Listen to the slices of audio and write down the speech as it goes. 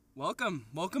Welcome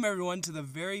everyone to the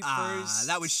very first.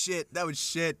 That was shit.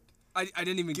 I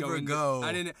didn't even Give go her a into. go.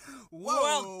 I didn't.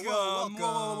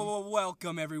 welcome.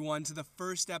 Welcome everyone to the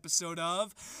first episode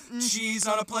of Cheese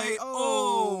on a Plate.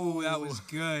 Oh, that was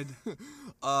good.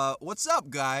 What's up,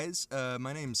 guys?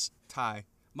 My name's Ty.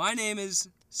 My name is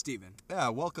Steven. Yeah,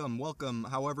 welcome.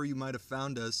 However you might have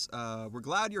found us, we're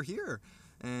glad you're here,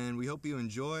 and we hope you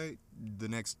enjoy the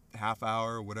next half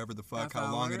hour, whatever the fuck,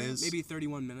 how long it is. Maybe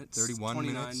 31 minutes. 31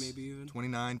 minutes. 29 maybe even.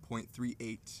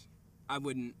 29.38. I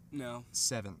wouldn't. No.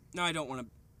 7. No, I don't want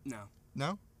to. No.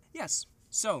 No? Yes.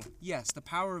 So, yes, the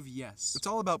power of yes. It's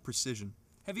all about precision.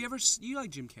 Have you ever? You like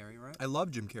Jim Carrey, right? I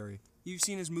love Jim Carrey. You've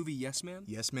seen his movie Yes Man?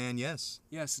 Yes, man, yes.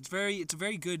 Yes, it's a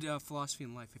very good philosophy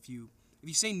in life. If you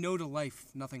say no to life,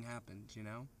 nothing happens. You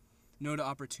know, no to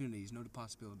opportunities, no to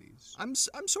possibilities. I'm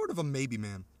sort of a maybe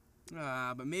man.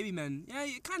 But maybe men, yeah,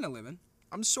 you kind of living.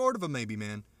 I'm sort of a maybe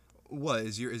man. What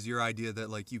is your idea that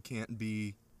like you can't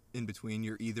be in between?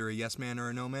 You're either a yes man or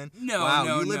a no man. No, wow,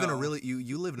 no, you live no. in a really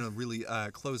you live in a really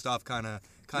closed off kind of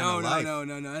No, life. no.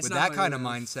 That's With not that how kind I of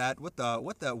live. mindset, what?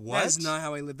 That's not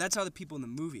how I live. That's how the people in the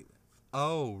movie live.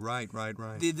 Oh, right.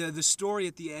 The story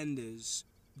at the end is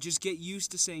just get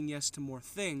used to saying yes to more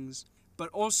things, but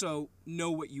also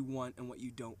know what you want and what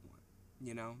you don't want.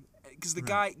 You know, because the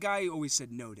Right. guy always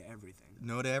said no to everything.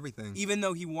 No to everything. Even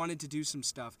though he wanted to do some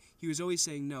stuff, he was always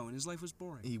saying no, and his life was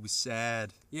boring. He was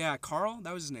sad. Yeah, Carl,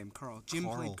 that was his name, Carl. Jim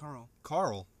played Carl.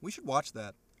 Carl, we should watch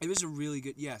that. It was a really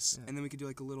good, yes. Yeah. And then we could do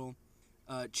like a little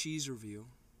cheese review.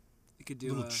 We could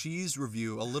do Little cheese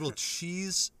review, a little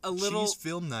cheese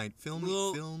film night, film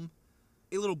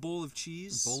a little bowl of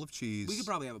cheese. bowl of cheese. We could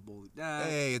probably have a bowl.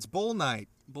 Hey, it's bowl night.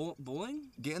 Bowling?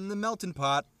 Get in the melting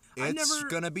pot. It's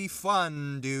gonna be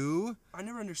fun, dude. I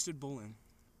never understood bowling.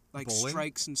 Like Bowling?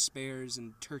 strikes and spares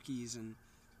and turkeys and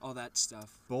all that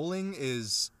stuff. Bowling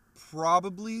is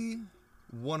probably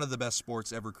one of the best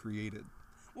sports ever created.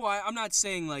 Well, I'm not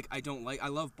saying like I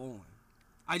love bowling.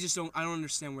 I don't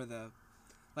understand where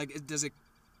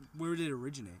where did it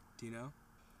originate? Do you know?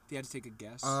 If you had to take a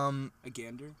guess. A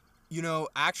gander? You know,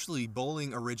 actually,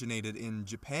 bowling originated in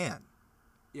Japan.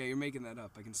 Yeah, you're making that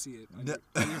up. I can see it No.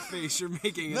 on your face. You're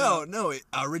making it up. No, it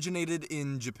originated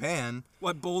in Japan.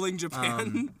 What, bowling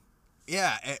Japan?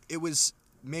 Yeah, it was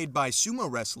made by sumo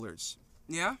wrestlers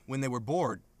Yeah? when they were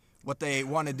bored. What they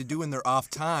wanted to do in their off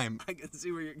time I can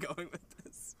see where you're going with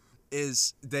this.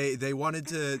 is they wanted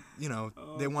to,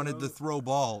 they wanted no. to throw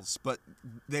balls, but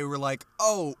they were like,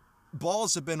 "Oh,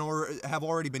 balls have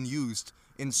already been used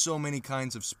in so many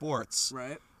kinds of sports.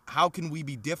 Right? How can we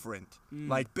be different?"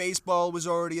 Like baseball was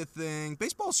already a thing.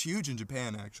 Baseball's huge in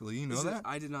Japan, actually. You know Is it? that?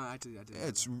 I did not. I did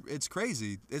not. It's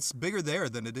crazy. It's bigger there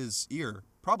than it is here.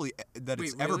 Probably that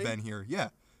it's Wait, ever really? been here. Yeah.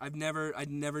 I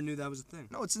never knew that was a thing.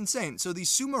 No, it's insane. So these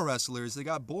sumo wrestlers, they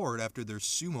got bored after their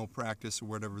sumo practice or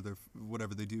whatever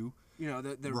they do. You know,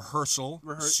 the Rehearsal.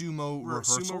 Sumo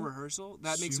rehearsal. Sumo rehearsal?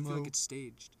 That makes it feel like Sumo- it's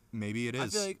staged. Maybe it I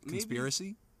is. feel like maybe-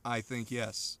 Conspiracy? I think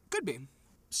yes. Could be.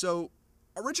 So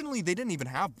originally they didn't even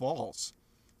have balls.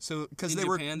 So because In they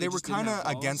were Japan, they just didn't kind of have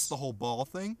balls? against the whole ball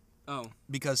thing Oh.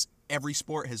 because every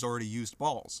sport has already used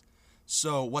balls.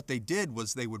 So what they did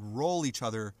was they would roll each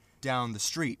other down the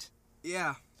street.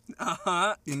 Yeah.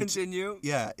 Uh-huh. Continue.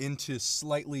 Yeah, into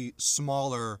slightly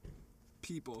smaller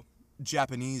People.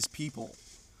 Japanese people,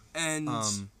 And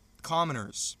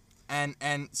commoners. And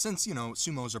since,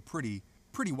 sumos are pretty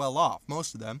well off,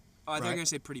 most of them. I thought you were right? going to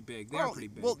say pretty big. They are pretty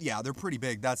big. Well, yeah, they're pretty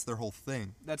big. That's their whole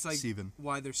thing. That's like Steven.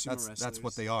 why they're sumo wrestlers. That's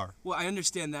what they are. Well, I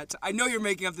understand that. I know you're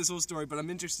making up this whole story, but I'm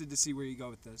interested to see where you go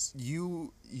with this.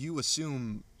 You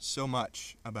assume so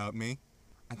much about me.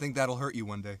 I think that'll hurt you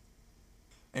one day.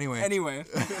 Anyway.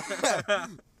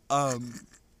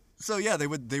 So yeah, they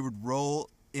would roll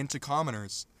into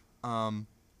commoners, and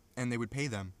they would pay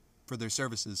them for their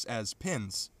services as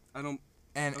pins. I don't...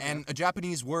 And Okay. and a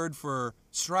Japanese word for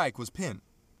strike was pin.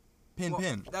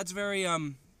 Pin. That's very, Yeah,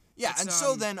 it's, and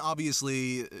so then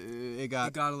obviously it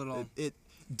got a little... it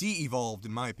de-evolved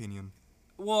in my opinion.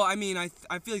 Well, I mean, I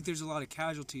feel like there's a lot of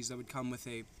casualties that would come with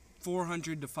a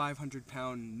 400 to 500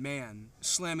 pound man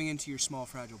slamming into your small,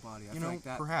 fragile body. I feel like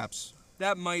that... Perhaps.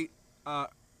 That might,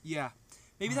 yeah.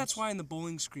 Maybe that's why in the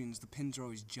bowling screens the pins are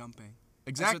always jumping.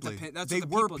 Exactly. That's they what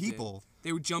the were people people. did.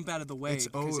 They would jump out of the way. It's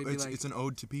because they'd be like, it's an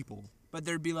ode to people. but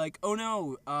there'd be like, oh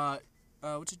no,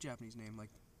 what's a Japanese name? Like,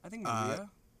 I think Maria?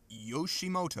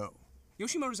 Yoshimoto.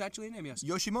 Yoshimoto's actually a name, yes.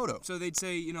 Yoshimoto. So they'd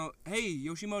say, hey,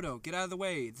 Yoshimoto, get out of the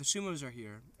way. The sumos are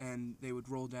here. And they would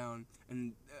roll down.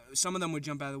 And some of them would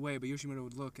jump out of the way, but Yoshimoto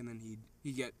would look, and then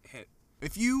he'd get hit.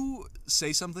 If you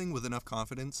say something with enough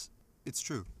confidence, it's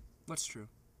true. What's true?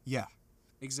 Yeah.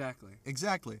 Exactly.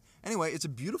 Exactly. Anyway, it's a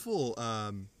beautiful,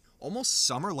 almost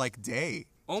summer-like day.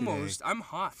 Almost. Today I'm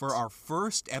hot. for our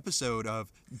first episode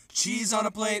of Cheese on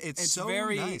a Plate. It's so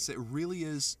very nice. It really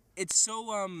is. It's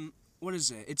so what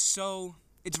is it?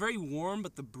 It's very warm,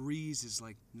 but the breeze is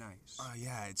like nice.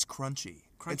 Yeah, it's crunchy.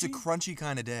 Crunchy? It's a crunchy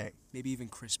kind of day. Maybe even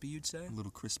crispy, you'd say? A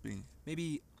little crispy.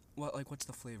 Maybe what's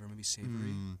the flavor? Maybe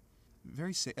savory.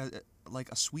 Very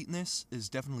like a sweetness is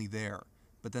definitely there,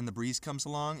 but then the breeze comes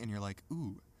along and you're like,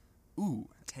 ooh.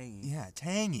 Tangy. Yeah,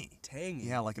 tangy. Tangy.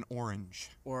 Yeah, like an orange.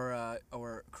 Or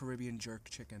Caribbean jerk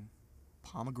chicken.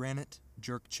 Pomegranate,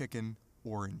 jerk chicken,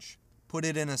 orange. Put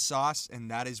it in a sauce,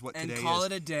 and that is what today is. And call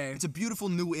it a day. It's a beautiful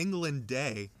New England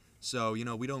day, so we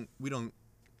kind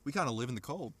of live in the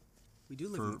cold. We do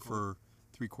live in the cold.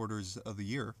 For 3/4 of the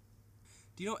year.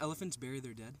 Do you know elephants bury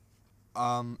their dead?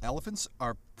 Elephants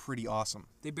are pretty awesome.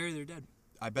 They bury their dead.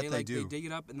 I bet they do. They dig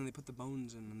it up and then they put the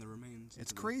bones and the remains.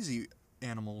 It's crazy.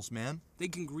 Animals, man. They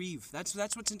can grieve. That's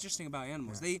what's interesting about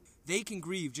animals. Yeah. They can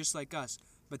grieve just like us,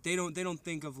 but they don't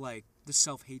think of like the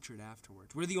self-hatred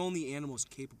afterwards. We're the only animals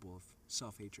capable of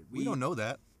self-hatred. We don't know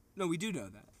that. No, we do know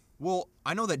that. Well,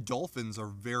 I know that dolphins are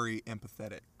very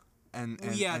empathetic, and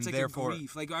yeah, it's like therefore, a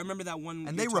grief. Like I remember that one.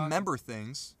 And they remember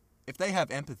things. If they have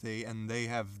empathy and they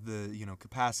have the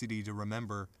capacity to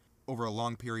remember over a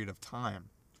long period of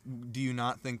time, do you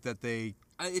not think that they?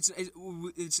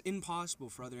 It's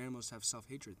impossible for other animals to have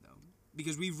self-hatred though,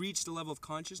 because we've reached a level of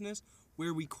consciousness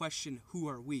where we question who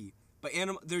are we. But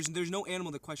there's no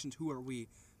animal that questions who are we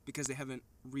because they haven't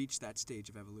reached that stage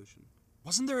of evolution.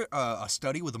 Wasn't there a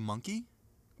study with a monkey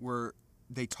where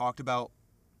they talked about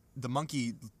the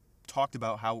monkey talked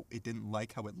about how it didn't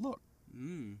like how it looked?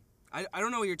 I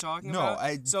don't know what you're talking about. No,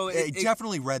 I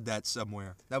definitely read that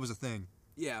somewhere. That was a thing.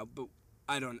 Yeah, but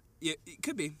I don't. Yeah, it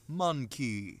could be.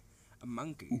 Monkey. A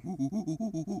monkey.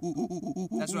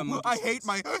 That's what a monkey I hate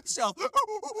myself.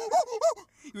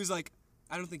 He was like,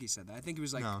 I don't think he said that. I think he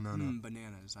was like, no.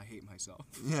 Bananas. I hate myself.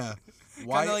 Yeah.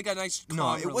 Kind of like a nice calm,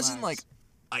 No, it relax. wasn't like,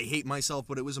 I hate myself,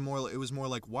 but it was more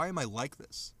like, why am I like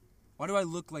this? Why do I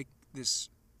look like this?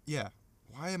 Yeah.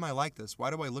 Why am I like this? Why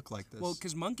do I look like this? Well,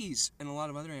 because monkeys and a lot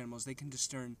of other animals, they can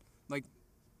discern, like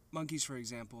monkeys, for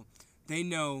example, they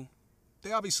know.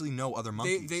 They obviously know other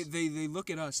monkeys. They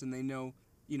look at us and they know,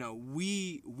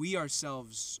 we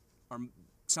ourselves are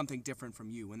something different from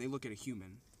you. When they look at a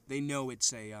human, they know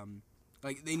it's a,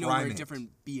 they know Primate. we're a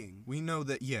different being. We know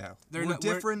that, yeah. We're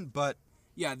different, but...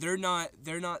 Yeah, they're not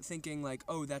thinking like,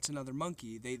 oh, that's another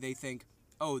monkey. They think,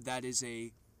 oh, that is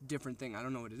a different thing. I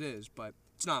don't know what it is, but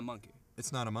it's not a monkey.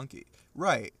 It's not a monkey.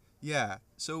 Right, yeah.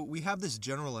 So we have this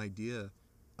general idea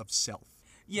of self.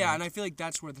 Yeah, right? And I feel like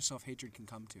that's where the self-hatred can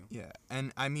come to. Yeah,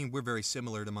 and I mean, we're very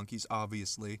similar to monkeys,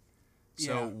 obviously.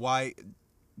 So yeah.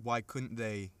 why couldn't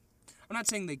they... I'm not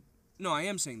saying they... No, I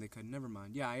am saying they could. Never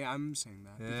mind. Yeah, I'm saying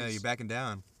that. Yeah, you're backing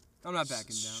down. I'm not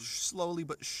backing down. Slowly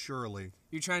but surely.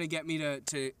 You're trying to get me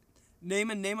to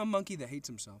name a monkey that hates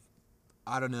himself.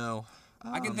 I don't know.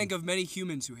 I can think of many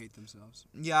humans who hate themselves.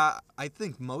 Yeah, I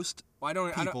think most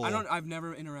people... I've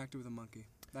never interacted with a monkey.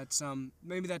 That's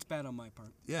maybe that's bad on my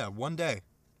part. Yeah, one day,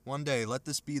 let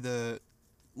this be the...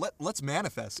 Let's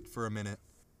manifest for a minute.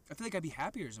 I feel like I'd be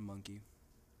happier as a monkey.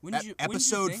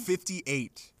 Episode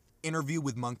 58, interview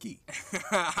with monkey.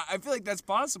 I feel like that's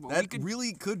possible. That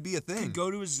really could be a thing. We could go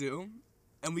to a zoo,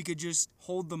 and we could just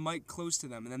hold the mic close to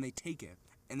them, and then they take it,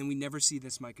 and then we never see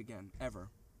this mic again, ever.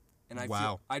 And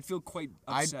I'd feel quite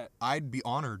upset. I'd be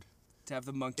honored to have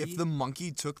the monkey. If the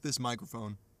monkey took this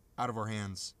microphone out of our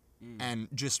hands, and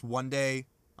just one day,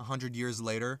 100 years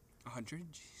later... 100?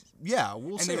 Yeah,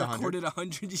 we'll say 100. And they recorded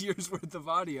 100 years worth of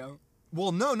audio.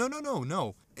 Well, no.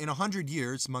 In 100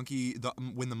 years,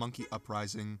 when the monkey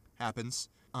uprising happens...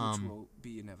 which will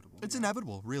be inevitable. It's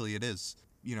inevitable, really, it is.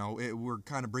 We're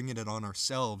kind of bringing it on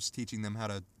ourselves, teaching them how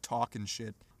to talk and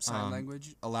shit. Sign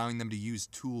language? Allowing them to use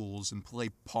tools and play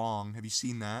Pong. Have you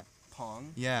seen that?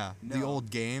 Pong? Yeah, no. The old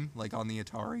game, like on the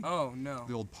Atari. Oh, no.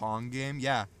 The old Pong game,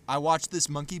 yeah. I watched this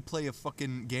monkey play a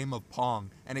fucking game of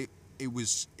Pong, and it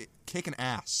was kicking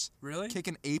ass. Really?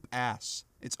 Kicking ape ass.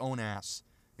 Its own ass.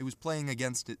 It was playing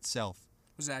against itself.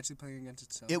 Was it actually playing against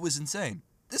itself? It was insane.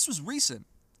 This was recent.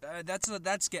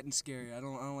 That's getting scary. I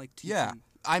don't like teaching. Yeah,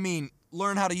 I mean,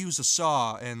 learn how to use a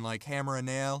saw and like hammer a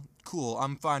nail. Cool,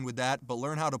 I'm fine with that. But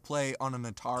learn how to play on an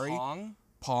Atari. Pong.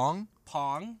 Pong.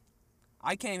 Pong.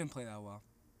 I can't even play that well.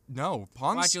 No,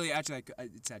 Pong's... Well, actually,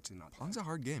 it's actually not. Pong's a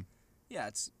hard game. Yeah,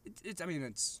 it's. I mean,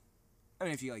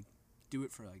 if you like do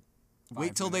it for like.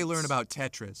 Wait till they learn about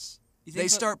Tetris. They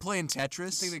start playing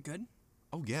Tetris. You think they could?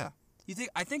 Oh yeah. You think?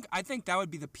 I think that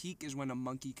would be the peak is when a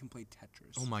monkey can play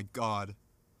Tetris. Oh my god,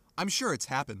 I'm sure it's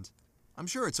happened. I'm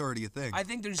sure it's already a thing. I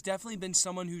think there's definitely been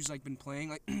someone who's like been playing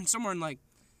like somewhere in like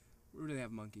where do they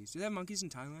have monkeys? Do they have monkeys in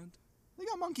Thailand? They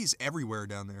got monkeys everywhere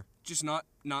down there. Just not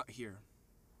here.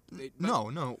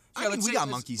 No. Yeah, we got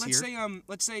monkeys here.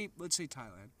 Let's say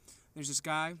Thailand. There's this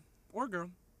guy or girl,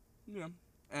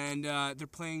 and they're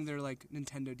playing their like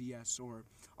Nintendo DS or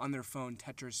on their phone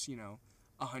Tetris,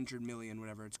 100 million,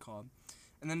 whatever it's called.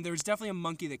 And then there was definitely a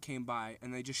monkey that came by,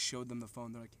 and they just showed them the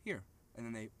phone. They're like, here, and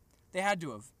then they had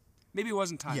to have. Maybe it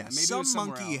wasn't Thailand. Yeah, Maybe some it was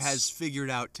somewhere monkey else. has figured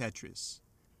out Tetris,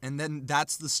 and then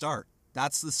that's the start.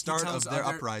 That's the start of their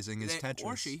uprising is Tetris.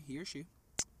 Or he or she.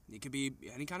 It could be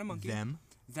any kind of monkey.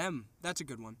 Them. That's a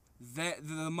good one.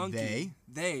 The monkey.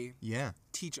 They. Yeah.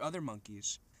 Teach other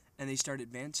monkeys, and they start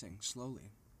advancing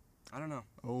slowly. I don't know.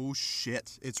 Oh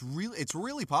shit! It's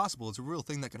really possible. It's a real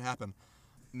thing that could happen.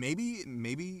 Maybe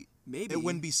it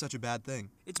wouldn't be such a bad thing.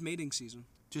 It's mating season.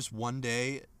 Just one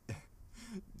day,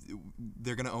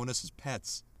 they're gonna own us as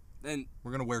pets. And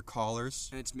we're gonna wear collars.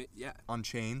 And it's on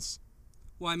chains.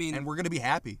 Well, I mean. And we're gonna be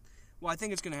happy. Well, I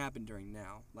think it's gonna happen during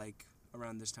now, like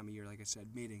around this time of year, like I said,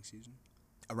 mating season.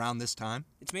 Around this time?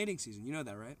 It's mating season. You know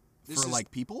that, right? For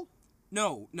like people?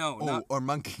 No. Oh, or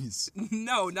monkeys.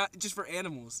 No, not just for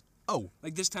animals. Oh.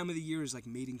 Like this time of the year is like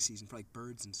mating season for like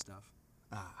birds and stuff.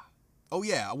 Ah. Oh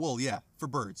yeah, well yeah, for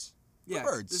birds. Yeah,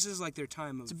 for birds. This is like their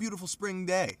time of... It's a beautiful spring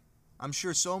day. I'm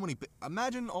sure so many...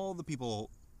 Imagine all the people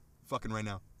fucking right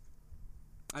now.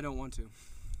 I don't want to.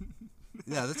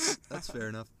 Yeah, that's fair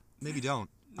enough. Maybe don't.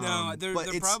 No, but they're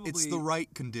it's, probably... it's the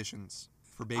right conditions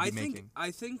for baby making.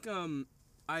 I think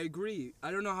I agree.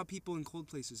 I don't know how people in cold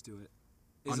places do it.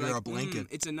 It's under a blanket.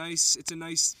 It's a nice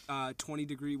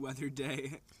 20-degree weather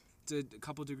day. It's a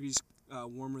couple degrees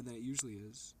warmer than it usually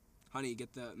is. Honey,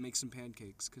 make some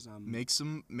pancakes because make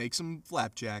some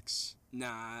flapjacks.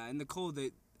 Nah, in the cold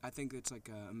I think it's like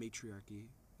a matriarchy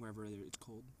wherever it's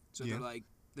cold. So they're like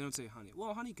they don't say honey.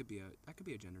 Well, honey could be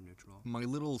a gender neutral. My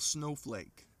little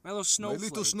snowflake. My little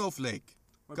snowflake.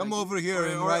 Come over here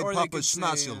and ride Papa's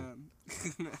schnozzle.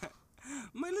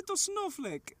 My little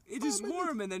snowflake. It is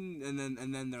warm, and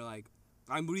then they're like,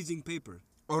 I'm reading paper.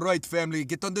 All right, family,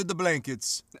 get under the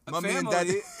blankets. Mommy and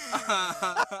Daddy.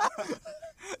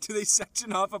 Do they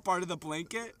section off a part of the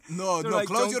blanket? No, like,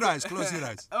 close your eyes, close your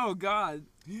eyes. Oh, God.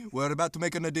 We're about to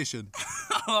make an addition.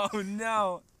 Oh,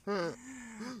 no.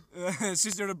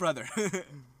 Sister or brother?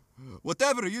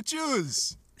 Whatever you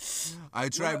choose. I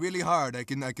try really hard. I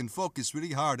can focus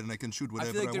really hard, and I can shoot whatever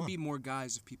I want. I feel like there'd be more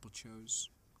guys if people chose.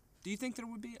 Do you think there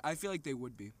would be? I feel like they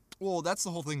would be. Well, that's the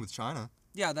whole thing with China.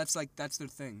 Yeah, that's their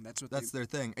thing. That's their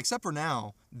thing. Except for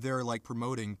now, they're like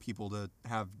promoting people to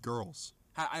have girls.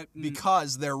 Mm.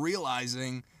 Because they're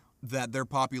realizing that their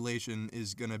population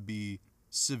is going to be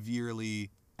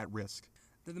severely at risk.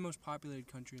 They're the most populated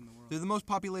country in the world. They're the most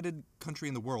populated country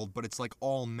in the world, but it's like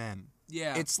all men.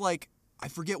 Yeah. It's like, I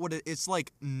forget what it's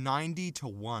like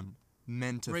 90-1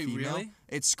 men to female. Really?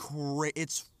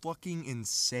 It's fucking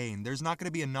insane. There's not going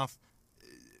to be enough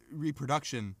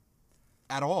reproduction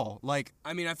at all. Like,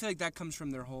 I mean, I feel like that comes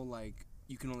from their whole like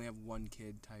you can only have one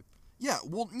kid type. Yeah,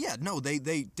 well, yeah, no, they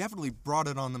definitely brought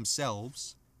it on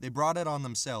themselves.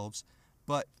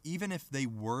 But even if they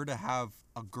were to have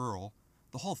a girl,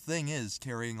 the whole thing is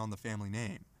carrying on the family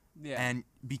name. Yeah. And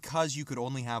because you could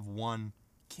only have one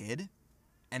kid,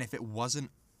 and if it wasn't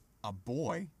a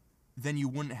boy, then you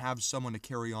wouldn't have someone to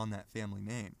carry on that family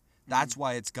name. That's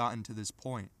why it's gotten to this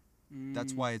point.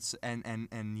 That's why it's and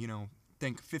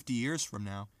think 50 years from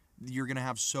now, you're going to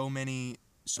have so many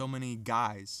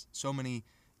guys, so many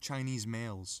Chinese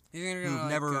males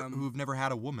who've never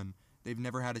had a woman. They've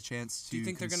never had a chance to. Do you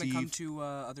think conceive. They're going to come to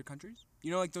other countries?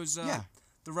 Like those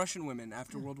the Russian women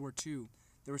after World War II.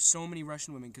 There were so many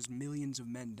Russian women because millions of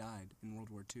men died in World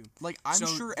War II. Like I'm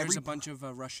sure there's a bunch of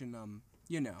Russian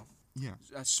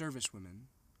service women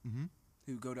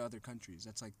who go to other countries.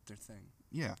 That's like their thing.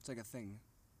 Yeah. It's like a thing.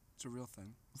 It's a real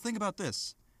thing. Think about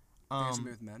this. Somebody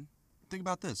with men. Think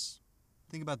about this.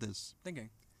 Thinking.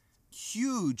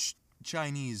 Huge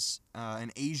Chinese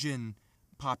and Asian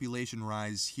population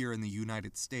rise here in the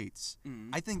United States.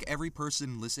 I think every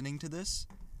person listening to this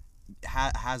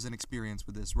has an experience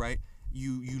with this, right?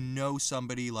 You know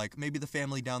somebody, like maybe the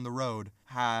family down the road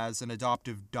has an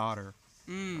adoptive daughter,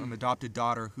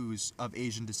 who's of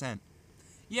Asian descent.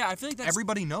 Yeah, I feel like that's...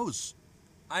 Everybody knows.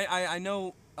 I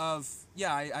know of...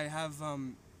 Yeah, I have...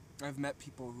 I've met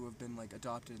people who have been, like,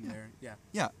 adopted in there. Yeah.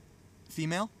 Yeah.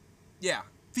 Female? Yeah.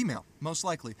 Female, most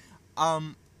likely.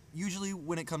 Usually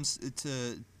when it comes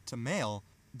to male,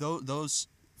 those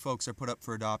folks are put up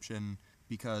for adoption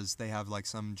because they have, like,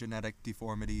 some genetic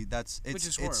deformity. Which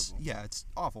is horrible. Yeah, it's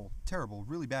awful, terrible,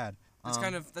 really bad. That's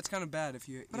kind of bad if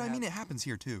you. But I mean, it happens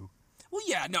here too. Well,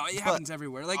 yeah, no, it But happens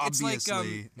everywhere. Like it's like not.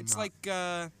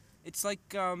 it's like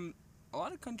a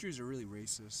lot of countries are really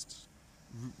racist.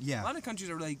 Yeah. A lot of countries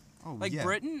are like yeah.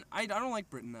 Britain. I don't like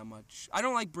Britain that much. I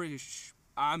don't like British.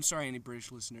 I'm sorry, any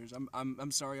British listeners.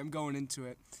 I'm sorry. I'm going into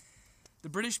it. The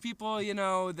British people, you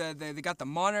know, they got the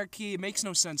monarchy. It makes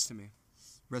no sense to me.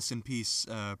 Rest in peace,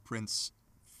 Prince.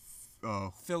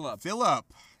 Philip. Philip.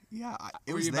 Yeah,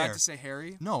 it Were was you there. about to say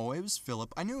Harry? No, it was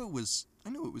Philip. I knew it was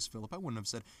Philip. I wouldn't have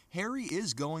said. Harry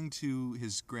is going to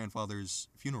his grandfather's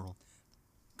funeral.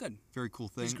 Good. Very cool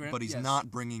thing, but he's yes. not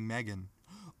bringing Meghan.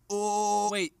 Oh.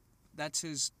 Wait, that's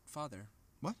his father.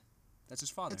 What? That's his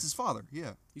father. It's his father.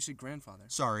 Yeah. You said grandfather.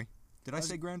 Sorry. Did I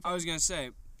say grandfather? I was gonna say,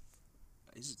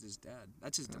 is his dad?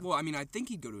 That's his. Well, I mean, I think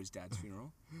he'd go to his dad's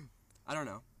funeral. I don't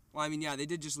know. Well, I mean, yeah, they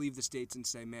did just leave the States and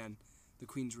say, man, the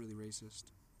Queen's really racist.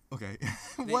 Okay.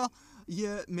 Well,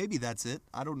 yeah, maybe that's it.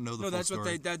 I don't know the full that's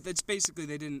story. that's basically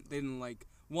they didn't like,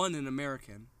 one, an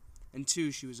American, and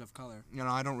two, she was of color. You know,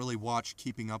 I don't really watch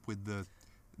Keeping Up with the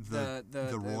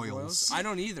Royals. I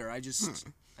don't either. I just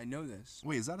I know this.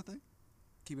 Wait, is that a thing?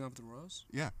 Keeping Up with the Royals?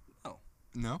 Yeah. Oh.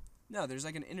 No? No, there's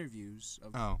like an interviews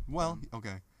of Oh, well,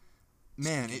 okay.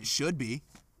 Man, it should be.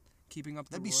 Keeping Up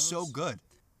with That'd the be Royals. so good.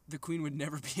 The Queen would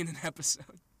never be in an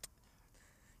episode.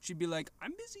 She'd be like,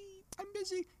 I'm busy.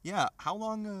 Yeah, how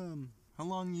long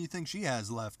do you think she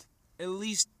has left? At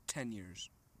least 10 years.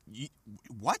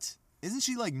 What? Isn't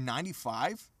she like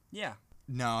 95? Yeah.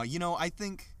 No, you know, I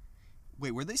think...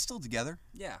 Wait, were they still together?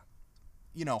 Yeah.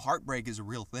 You know, heartbreak is a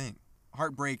real thing.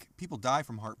 Heartbreak, people die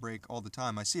from heartbreak all the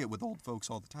time. I see it with old folks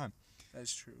all the time.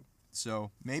 That's true.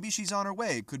 So, maybe she's on her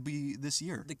way. It could be this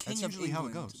year. The King That's of usually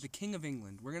England. how it goes. The King of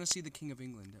England. We're going to see the King of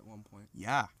England at one point.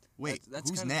 Yeah. Wait, That's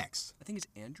who's kinda- next? I think it's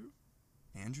Andrew.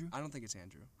 Andrew? I don't think it's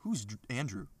Andrew. Who's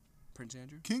Andrew? Prince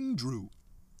Andrew? King Drew.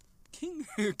 King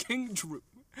Drew.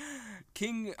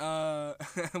 King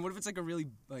what if it's like a really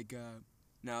like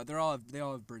no, they all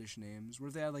have British names. What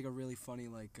if they had like a really funny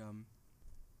like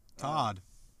Todd.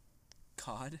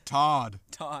 Cod? Todd.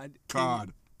 Todd.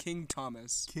 Cod. King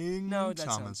Thomas. King No, that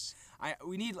Thomas.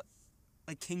 we need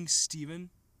like King Stephen.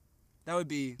 That would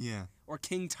be Yeah. or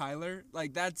King Tyler.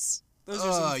 Like those are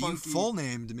some funky. You full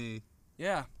named me.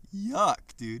 Yeah. Yuck,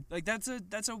 dude. Like that's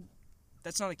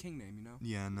not a king name, you know?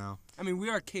 Yeah, no. I mean, we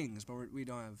are kings, but we're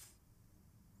not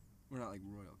like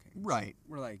royal kings. Right.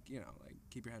 We're like, you know, like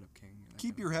keep your head up, king.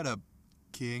 Keep your head up,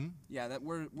 king. Yeah, that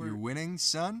we're You're winning,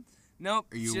 son? Nope.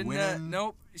 Are you shouldn't winning?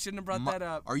 Nope. You shouldn't have brought that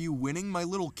up. Are you winning, my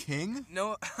little king?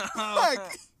 No.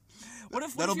 Fuck. What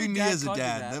if That'll your be me dad as a called you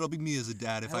dad. that? That'll be me as a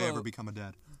dad if I Hello. ever become a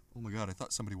dad. Oh my god, I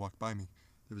thought somebody walked by me.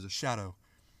 There was a shadow.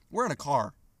 We're in a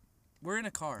car. We're in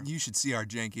a car. You should see our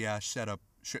janky ass setup.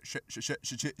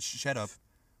 Shut up.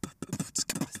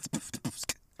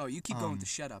 Oh, you keep going with the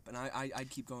shut up, and I'd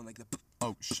keep going like the.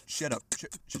 Oh, shut up.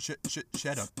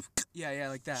 Shut up. Yeah,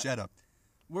 like that. Shut up.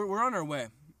 We're on our way.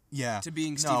 Yeah. To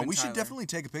being No, Steven we should Tyler. definitely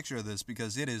take a picture of this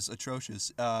because it is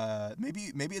atrocious.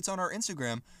 Maybe it's on our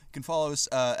Instagram. You can follow us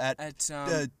at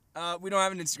we don't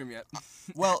have an Instagram yet.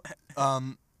 well,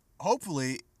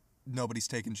 hopefully nobody's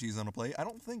taken cheese on a plate. I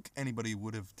don't think anybody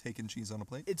would have taken cheese on a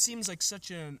plate. It seems like such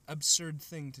an absurd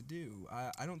thing to do.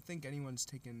 I don't think anyone's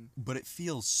taken. But it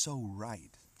feels so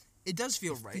right. It does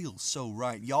feel right. Feels so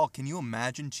right. Y'all, can you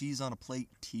imagine cheese on a plate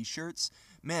t-shirts?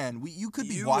 Man, you could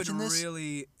be You watching would this.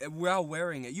 really, while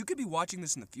wearing it, you could be watching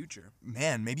this in the future.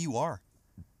 Man, maybe you are.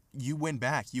 You went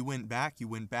back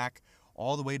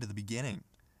all the way to the beginning.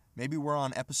 Maybe we're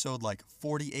on episode like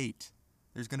 48.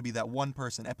 There's going to be that one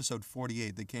person, episode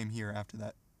 48, that came here after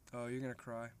that. Oh, you're gonna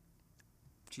cry.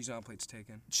 Cheese on a plate's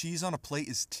taken. Cheese on a plate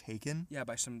is taken? Yeah,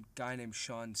 by some guy named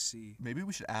Sean C. Maybe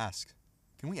we should ask.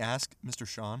 Can we ask Mr.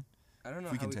 Sean? I don't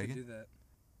know we how can we take could it? do that.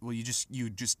 Well, you just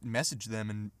message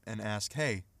them and ask,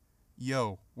 hey,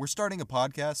 yo, we're starting a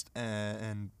podcast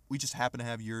and we just happen to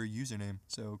have your username,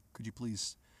 so could you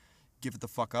please give it the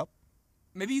fuck up?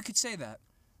 Maybe you could say that.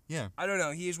 Yeah. I don't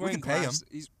know. He is wearing can pay him.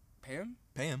 glasses. Pay him?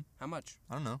 Pay him. How much?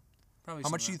 I don't know. Probably. How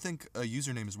much do some you think a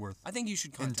username is worth I think you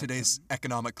should in contact today's him.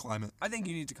 economic climate? I think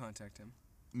you need to contact him.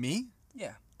 Me?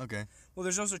 Yeah. Okay. Well,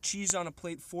 there's also cheese on a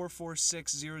plate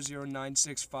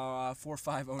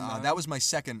 44600964509. That was my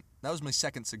second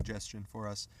suggestion for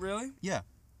us. Really? Yeah.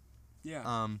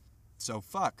 Yeah. So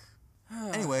fuck.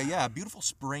 Anyway, yeah, beautiful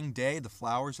spring day. The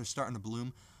flowers are starting to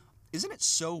bloom. Isn't it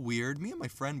so weird? Me and my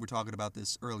friend were talking about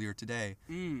this earlier today.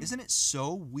 Isn't it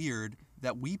so weird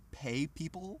that we pay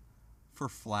people for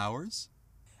flowers?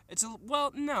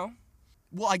 Well, no.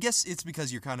 Well, I guess it's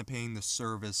because you're kind of paying the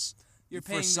service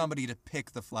for somebody to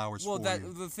pick the flowers for you.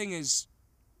 The thing is,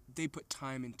 they put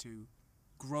time into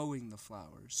growing the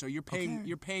flowers. So you're paying Okay.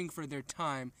 you're paying for their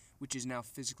time, which is now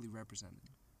physically represented.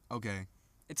 Okay.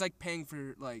 It's like paying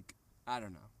for, like, I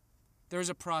don't know. There's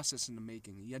a process in the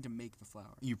making. You had to make the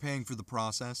flower. You're paying for the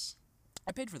process.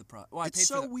 I paid for the product. Well, I It's paid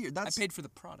so for the, weird. I That's paid for the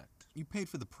product. you paid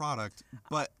for the product,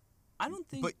 but I don't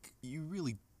think. but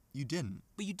you didn't.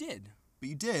 But you did. But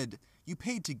you did. You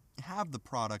paid to have the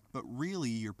product, but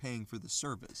really you're paying for the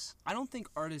service. I don't think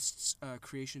artists'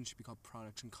 creations should be called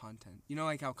products and content. You know,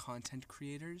 like how content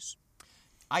creators.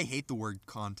 I hate the word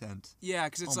content. Yeah,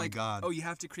 because it's Oh my like, God. oh, you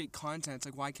have to create content. It's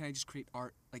like, why can't I just create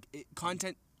art? Like,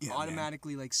 content Yeah, man.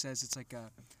 automatically like says it's like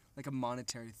a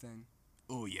monetary thing.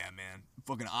 Oh yeah, man.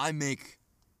 Fucking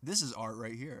this is art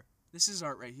right here. This is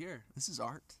art right here. This is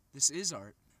art This is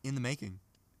art in the making,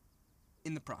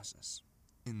 in the process.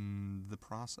 in the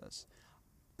process.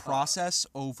 Process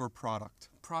over product.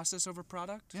 Process over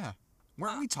product. Yeah.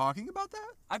 Weren't we talking about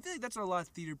that? I feel like that's what a lot of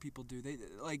theater people do. They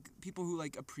like people who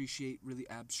like appreciate really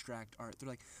abstract art. They're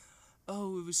like,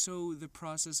 oh, it was so the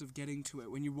process of getting to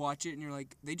it. When you watch it and you're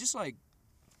like, they just like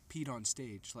peed on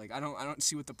stage. Like I don't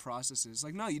see what the process is.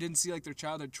 Like no, you didn't see like their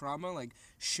childhood trauma like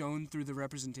shown through the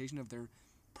representation of their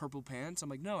purple pants. I'm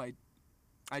like, no,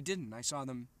 I didn't. I saw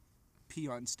them pee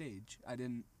on stage. I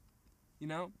didn't. You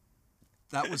know.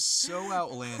 That was so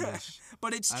outlandish.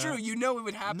 But it's I true. don't- You know it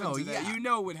would happen No, to that. yeah. You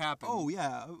know it would happen. Oh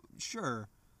yeah, sure.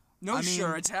 No, I sure,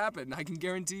 mean- it's happened. I can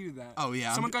guarantee you that. Oh,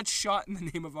 yeah, Someone got shot in the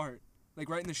name of art, like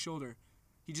right in the shoulder.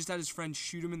 He just had his friend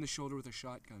shoot him in the shoulder with a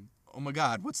shotgun. Oh my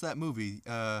God, what's that movie?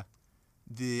 The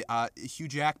Hugh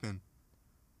Jackman,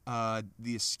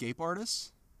 the Escape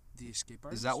Artist. The Escape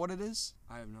Artist. Is that what it is?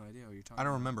 I have no idea what you're talking. I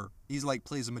don't about. remember. He's like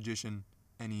plays a magician,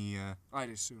 and he I'd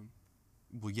assume.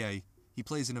 well yeah he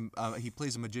plays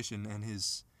a magician, and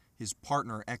his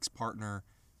partner, ex-partner,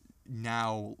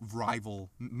 now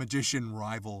magician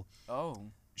rival, Oh.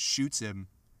 shoots him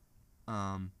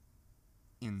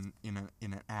in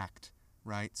an act,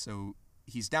 right? So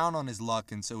he's down on his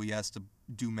luck, and so he has to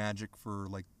do magic for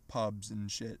like pubs and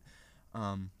shit,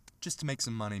 just to make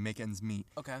some money, make ends meet.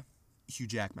 Okay. Hugh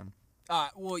Jackman.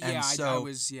 Well, And yeah, so- I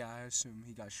assume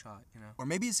he got shot. You know. Or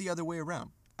maybe it's the other way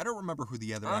around. I don't remember who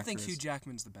the other I don't actor think is. Hugh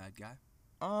Jackman's the bad guy.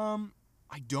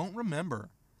 I don't remember.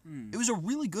 It was a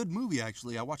really good movie,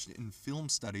 actually. I watched it in film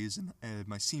studies in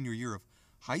my senior year of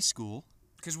high school.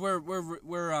 Because we're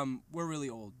really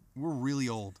old. We're really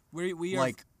old. We're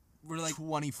like like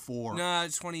 24. nah,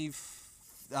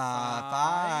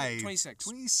 25. 26.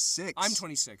 26. I'm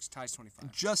 26. Ty's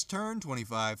 25. Just turned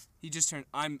 25 He just turned.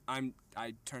 I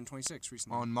turned 26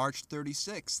 recently. on March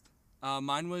 36th.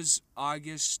 Mine was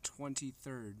August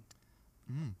 23rd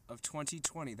of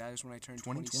 2020. That is when I turned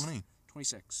 2020.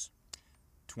 26.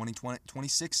 2020.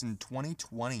 26 in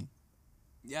 2020.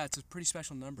 Yeah, it's a pretty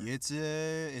special number. It's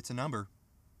a number.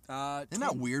 Isn't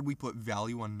that weird we put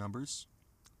value on numbers?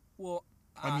 Well,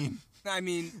 I mean,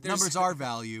 there's- numbers are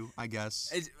value, I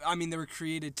guess. they were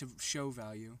created to show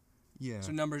value. Yeah.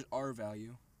 So numbers are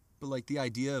value. But like the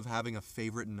idea of having a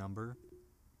favorite number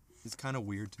is kind of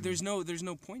weird to me. There's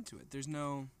no point to it. There's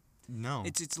no. No.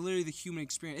 It's literally the human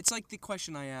experience. It's like the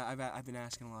question I've been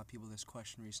asking a lot of people this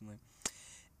question recently.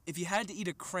 If you had to eat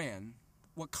a crayon,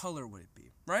 what color would it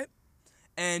be, right?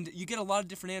 And you get a lot of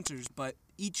different answers, but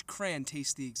each crayon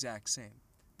tastes the exact same.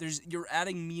 You're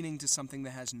adding meaning to something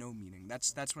that has no meaning.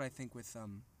 That's what I think with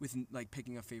like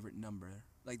picking a favorite number.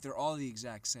 Like they're all the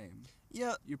exact same.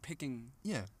 Yeah. You're picking.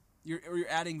 Yeah. You're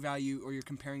adding value, or you're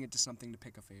comparing it to something to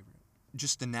pick a favorite.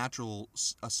 Just a natural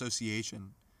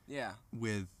association Yeah.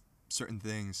 with certain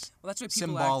things. Well, that's why people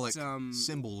Symbolic act.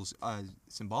 symbols.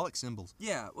 Symbolic symbols.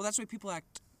 Yeah. Well, that's why people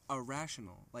act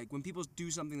irrational. Like when people do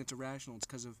something that's irrational, it's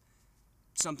because of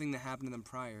something that happened to them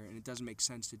prior, and it doesn't make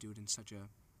sense to do it in such a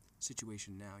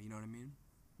situation now. You know what I mean?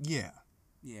 Yeah.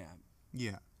 Yeah.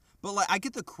 Yeah. But like I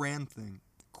get the crayon thing.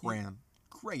 Crayon.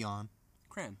 Crayon.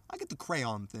 I get the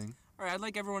crayon thing. All right. I'd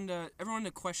like everyone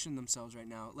to question themselves right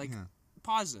now. Like, Yeah.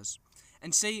 pause this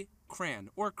and say crayon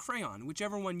or crayon,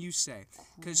 whichever one you say,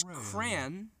 because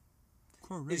crayon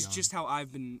is just how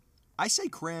I've been. I say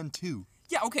crayon too.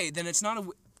 Yeah. Okay. Then it's not a.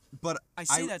 But I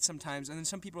say that sometimes, and then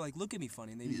some people are like, look at me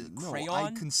funny, and they mean No, crayon.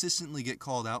 I consistently get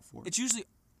called out for it. It's usually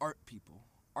art people.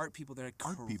 Art people. They're like,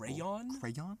 Art people. crayon.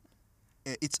 Crayon?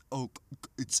 It's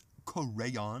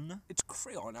crayon. It's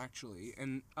crayon actually,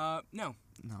 and no.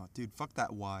 No, dude, fuck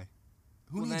that Y.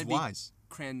 Who Well, needs that'd be Y's?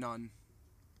 Crayon.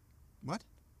 What?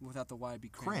 Without the Y, it'd be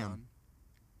Crayon. crayon.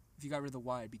 If you got rid of the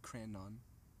Y, it'd be crayon.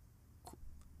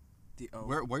 The O.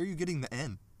 Where are you getting the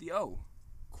N? The O.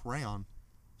 Crayon.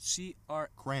 C-R.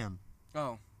 Crayon.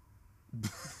 Oh.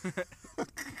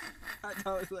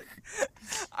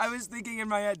 I was thinking in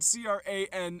my head,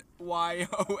 C-R-A-N-Y-O-N.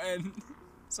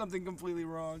 something completely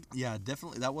wrong. Yeah,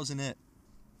 definitely. That wasn't it.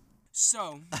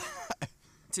 So,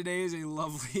 today is a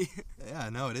lovely. Yeah,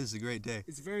 no, it is a great day.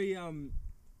 It's very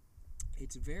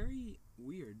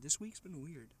weird. This week's been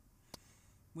weird.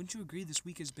 Wouldn't you agree? This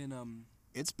week has been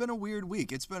It's been a weird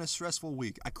week. It's been a stressful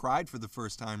week. I cried for the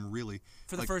first time, really.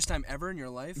 For the first time ever in your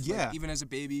life? Yeah. Like, even as a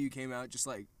baby, you came out just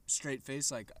like straight face,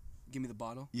 like, give me the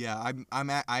bottle. Yeah,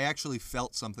 I actually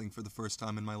felt something for the first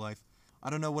time in my life. I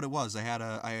don't know what it was. I had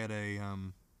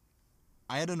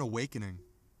an awakening.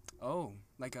 Oh,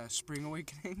 like a spring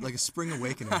awakening? Like a spring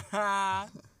awakening.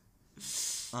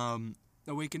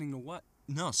 Awakening to what?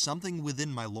 No, something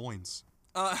within my loins.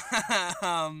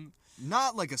 Um,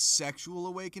 Not like a sexual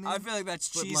awakening. I feel like that's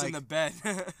but cheese in like- the bed.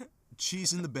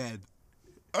 Cheese in the bed.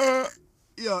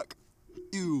 Yuck.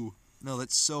 Ew. No,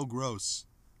 that's so gross.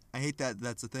 I hate that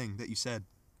that's a thing that you said.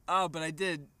 Oh, but I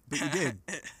did. But you did.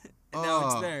 And now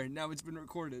it's Oh. there. Now it's been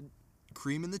recorded.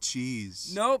 Cream in the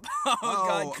cheese. Nope. Oh,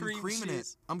 God, I'm cream creaming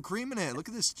cheese. it. I'm creaming it. Look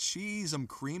at this cheese I'm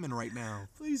creaming right now.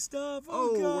 Please stop.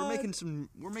 Oh, God.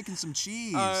 we're making some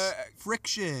cheese.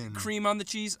 Friction. Cream on the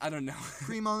cheese? I don't know.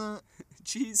 Cream on the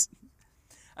Cheese?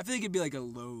 I feel like it'd be like a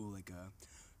low, like a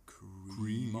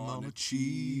cream on the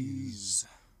cheese.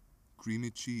 creamy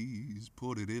cheese.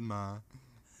 Put it in my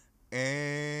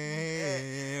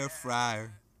air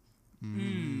fryer.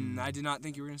 I did not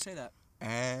think you were going to say that.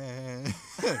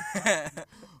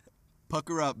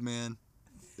 Pucker up, man.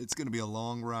 It's gonna be a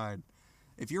long ride.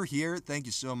 If you're here, thank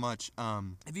you so much.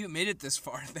 If you made it this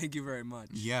far, thank you very much.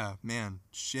 Yeah, man.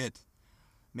 Shit.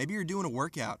 Maybe you're doing a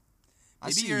workout. I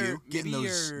Maybe see you're- you getting maybe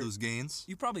those you're- those gains.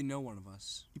 You probably know one of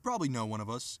us. You probably know one of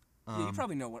us. Yeah, you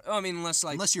probably know one. Oh, I mean, unless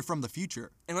Unless you're from the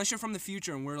future. you're from the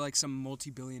future and we're like some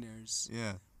multi-billionaires.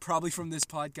 Yeah. Probably from this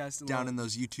podcast alone. Down in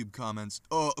those YouTube comments.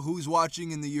 Oh, who's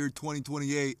watching in the year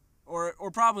 2028? Or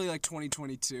probably like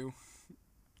 2022.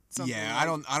 Something Yeah,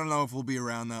 like- I don't know if we'll be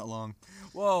around that long.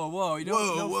 Whoa, you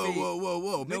don't no fate.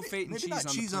 whoa. No Maybe, fate and maybe cheese not on the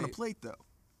cheese on a plate. plate though.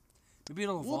 Maybe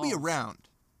it'll evolve. We'll be around.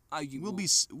 We'll We'll be.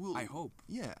 We'll, I hope.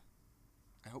 Yeah.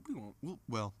 I hope we won't.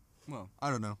 Well, Well, I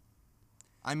don't know.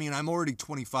 I mean, I'm already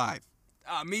 25.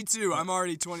 me too. I'm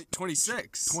already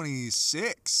 26.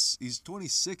 26. He's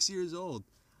 26 years old.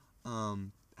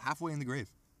 Halfway in the grave.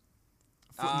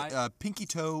 Pinky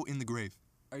toe in the grave.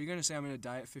 Are you gonna say I'm gonna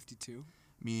die at 52?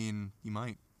 I mean, you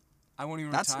might. I won't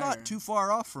even That's retire. not too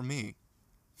far off from me,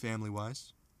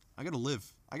 family-wise. I gotta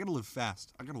live. I gotta live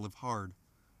fast. I gotta live hard.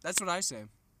 That's what I say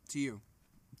to you.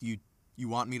 You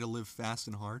want me to live fast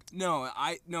and hard? No,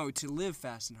 to live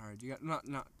fast and hard. You got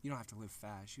not. You don't have to live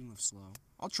fast. You can live slow.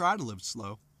 I'll try to live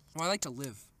slow. Well, I like to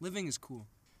live. Living is cool.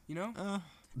 You know?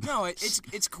 No,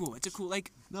 it's cool. It's a cool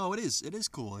like. No, it is. It is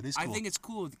cool. It is cool. I think it's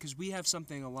cool because we have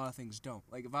something a lot of things don't.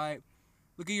 Like if I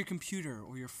look at your computer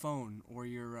or your phone or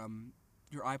your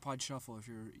iPod Shuffle, if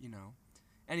you're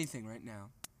anything right now,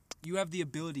 you have the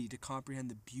ability to comprehend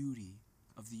the beauty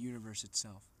of the universe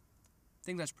itself. I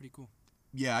think that's pretty cool.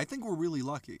 Yeah, I think we're really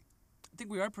lucky. I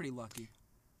think we are pretty lucky.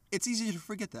 It's easy to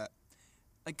forget that.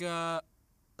 Like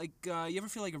you ever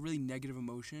feel like a really negative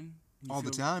emotion? You All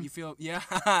the feel- time. You feel yep.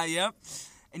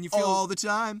 And you feel All the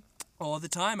time. all the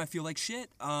time. I feel like shit.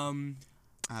 I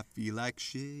feel like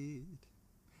shit.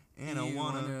 And I you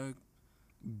wanna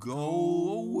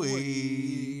go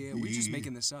away. We're just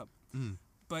making this up. Mm.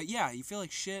 But yeah, you feel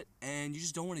like shit, and you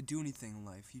just don't want to do anything in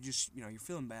life. You just, you're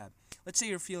feeling bad. Let's say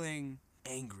you're feeling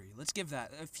angry. Let's give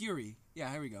that fury. Yeah,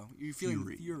 here we go. You're feeling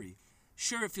fury.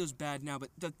 Sure, it feels bad now, but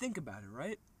think about it,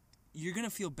 right? You're gonna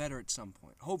feel better at some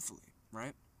point, hopefully,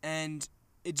 right? And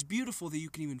it's beautiful that you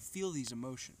can even feel these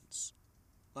emotions.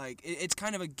 Like it's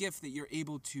kind of a gift that you're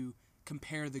able to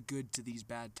compare the good to these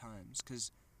bad times,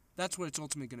 because that's what it's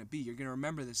ultimately gonna be. You're gonna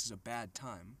remember this as a bad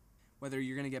time. Whether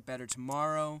you're going to get better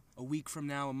tomorrow, a week from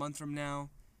now, a month from now,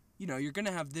 you're going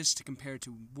to have this to compare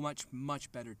to much,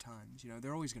 much better times.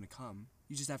 They're always going to come.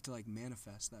 You just have to,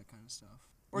 manifest that kind of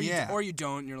stuff. Or you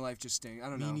don't, and your life just stinks. I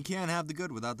don't know. I mean, you can't have the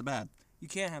good without the bad. You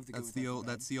can't have the good without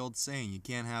That's the old saying. You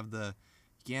can't have the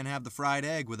fried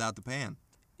egg without the pan.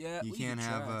 Yeah, You can't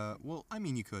have well, I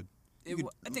mean, you could. You could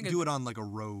I think do it on like a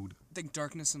road. I think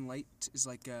darkness and light is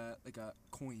like a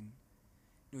coin.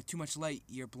 With too much light,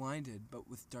 you're blinded, but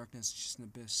with darkness, it's just an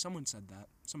abyss. Someone said that.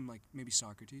 Someone maybe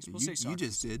Socrates. We'll say Socrates. You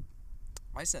just did.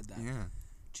 I said that. Yeah.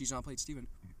 Cheese on a plate, Steven.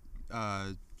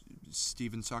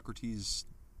 Stephen Socrates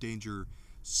Danger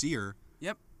Seer.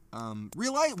 Yep.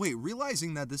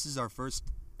 Realizing that this is our first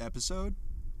episode,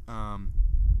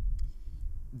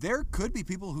 there could be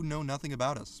people who know nothing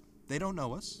about us. They don't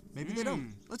know us. Maybe they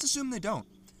don't. Let's assume they don't.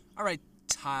 All right,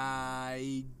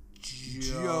 Ty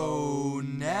Joe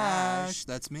Nash.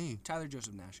 That's me. Tyler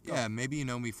Joseph Nash. Go. Yeah, maybe you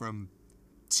know me from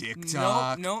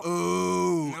TikTok. Nope.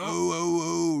 Ooh, Nope.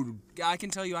 ooh. I can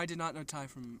tell you, I did not know Ty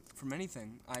from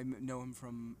anything. I know him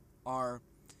from our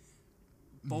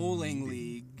bowling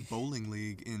league Bowling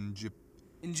league in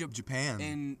in Japan.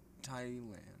 in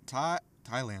Thailand.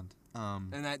 Thailand.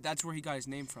 And that's where he got his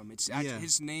name from. It's Yeah.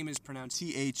 his name is pronounced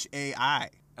THAI.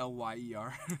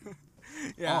 Lyer.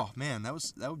 Yeah. Oh man, that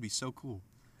would be so cool.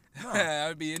 That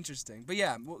would be interesting. But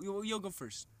yeah, you'll go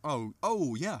first.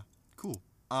 Oh yeah, cool.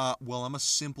 Well, I'm a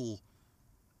simple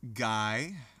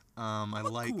guy. I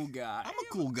like. Cool guy. I'm a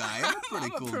cool guy. I'm a pretty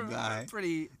cool guy.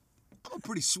 I'm a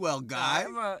pretty swell guy.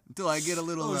 I'm Until I get a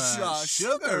little little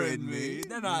sugar in me.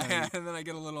 Then Yeah. then I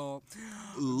get a little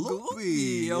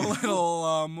Loopy. a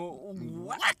little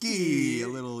wacky. A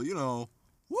little,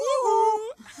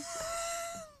 woo.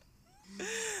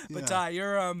 But Yeah. Ty,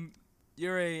 you're a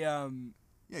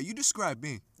Yeah, you describe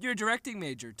me. you're a directing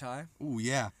major, Ty. Ooh,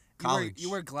 yeah. You wear- College. You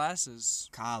wear glasses.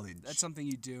 College. That's something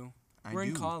you do. I We're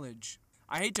in do. college.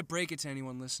 I hate to break it to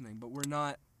anyone listening, but we're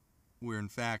not We're in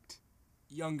fact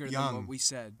younger than Young. what we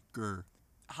said. gur.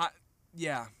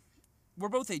 Yeah. We're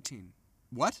both 18.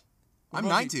 What? We're I'm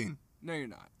both 19. No, you're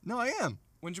not. No, I am.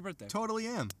 When's your birthday? Totally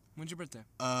am. When's your birthday?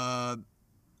 Uh,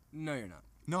 No, you're not.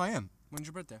 no, I am. When's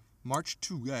your birthday? March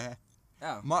 2.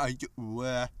 Oh.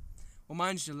 Well,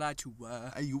 Mine's July 2.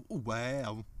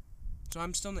 wow. So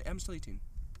I'm still 18.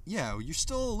 Yeah, you're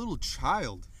still a little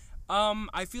child.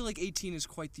 I feel like 18 is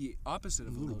quite the opposite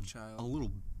of a little child. A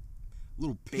little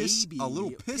piss. Baby. A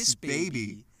little piss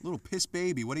baby. Little piss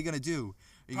baby. What are you gonna do?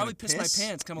 Are you Probably gonna piss my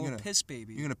pants. 'Cause I'm a You're little gonna- piss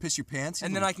baby. You're gonna piss your pants. you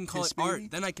And then I little can call piss it art. baby?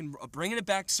 Then I can bring it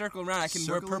back, circle around. I can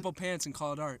wear Circle it. purple pants and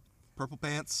call it art. Purple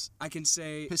pants. I can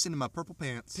say Pissing in my purple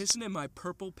pants. pissing in my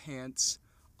purple pants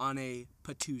on a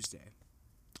Tuesday.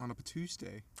 On a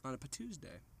Tuesday. On a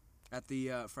Tuesday, at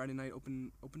the Friday night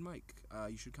open mic.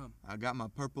 You should come. I got my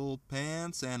purple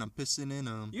pants and I'm pissing in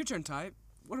them. Your turn, Ty.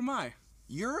 What am I?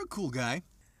 You're a cool guy.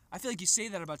 I feel like you say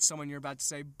that about someone you're about to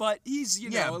say, but he's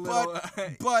Yeah, a little.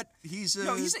 but he's a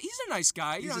No, he's a nice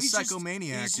guy. he's You know, a he's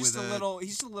psychomaniac Just, he's just with a a- little.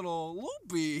 He's a little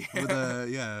loopy. with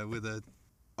a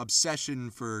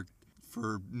obsession for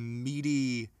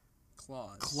meaty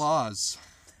claws.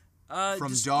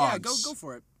 from Yeah, dogs. go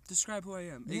for it. Describe who I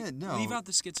am. Yeah, no. Leave out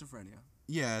the schizophrenia.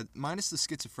 Yeah, minus the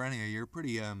schizophrenia, you're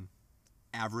pretty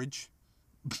average.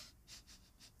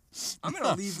 I'm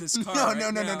gonna leave this car. No, right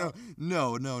no, no,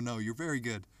 now. no. You're very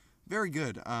good, very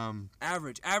good.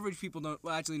 Average people don't.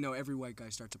 Well, actually, no. Every white guy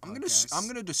starts a podcast. I'm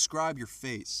gonna describe your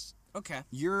face. Okay.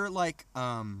 You're like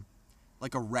a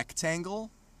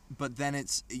rectangle, but then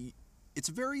it's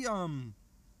a very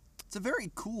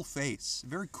cool face.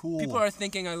 Very cool. People are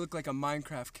thinking I look like a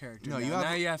Minecraft character. No, now. you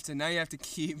have- Now you have to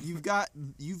keep. You've got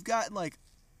like,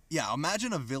 yeah.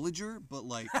 Imagine a villager, but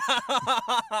like.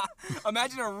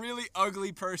 Imagine a really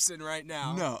ugly person right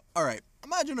now. No. All right.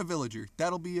 Imagine a villager.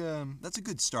 That'll be that's a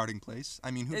good starting place.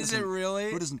 I mean, who Is doesn't it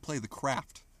really? who doesn't play the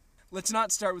craft? Let's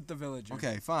not start with the villager.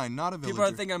 Okay, fine. Not a villager. People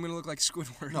are thinking I'm gonna look like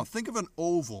Squidward. No, think of an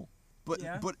oval. But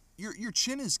Yeah. but your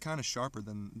chin is kind of sharper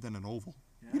than an oval.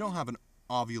 You don't have an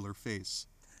ovular face.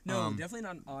 No, definitely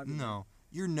not an odd. No.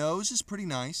 Your nose is pretty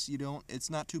nice. It's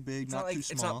not too big, It's not not like too it's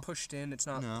small. not pushed in. It's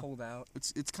not No. pulled out.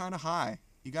 It's kind of high.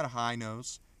 You got a high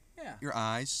nose. Yeah. Your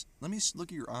eyes. Let me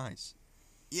look at your eyes.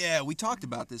 Yeah, we talked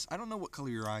about this. I don't know what color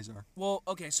your eyes are. Well,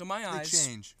 okay. So my They eyes.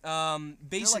 change.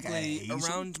 Basically hazel?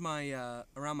 around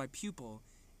my pupil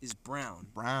is brown.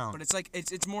 Brown. But it's like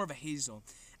it's more of a hazel,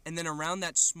 and then around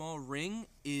that small ring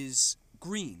is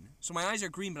green. So my eyes are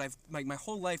green, but my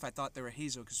whole life I thought they were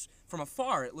hazel because from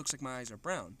afar it looks like my eyes are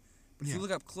brown, but if Yeah. you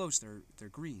look up close, they're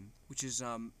green, which is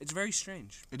it's very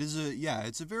strange.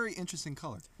 It's a very interesting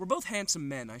color. We're both handsome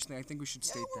men. I think we should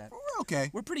state that. We're okay.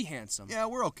 We're pretty handsome. Yeah,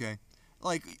 we're okay.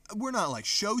 Like, we're not like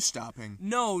show stopping.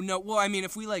 No. Well, I mean,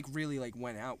 if we really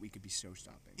went out, we could be show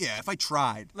stopping. Yeah, if I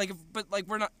tried. But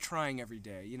we're not trying every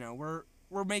day. You know,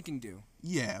 we're making do.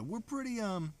 Yeah, we're pretty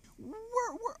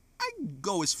I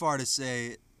go as far to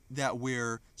say that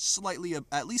we're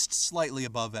at least slightly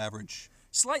above average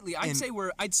Slightly, I'd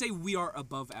say we are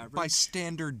above average. by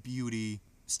standard beauty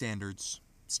standards.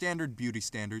 Standard beauty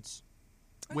standards.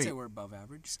 I'd say we're above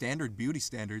average. Standard beauty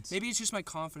standards. Maybe it's just my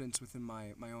confidence within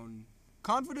my own.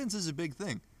 Confidence is a big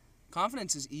thing.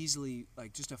 Confidence is easily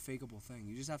just a fakeable thing.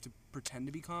 You just have to pretend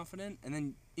to be confident, and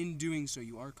then in doing so,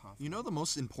 you are confident. You know the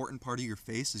most important part of your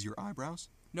face is your eyebrows?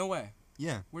 No way.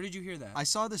 Yeah. Where did you hear that? I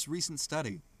saw this recent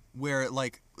study where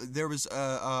there was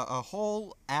a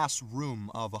whole ass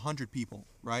room of 100 people,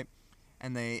 right?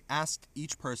 And they asked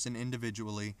each person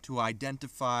individually to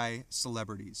identify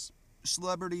celebrities,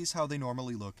 how they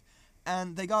normally look,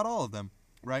 and they got all of them,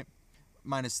 right?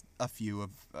 minus a few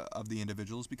of the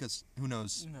individuals, because who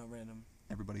knows Random.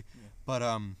 everybody. Yeah.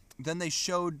 But then they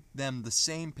showed them the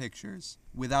same pictures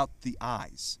without the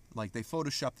eyes. Like, they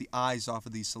photoshopped the eyes off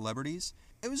of these celebrities.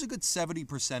 It was a good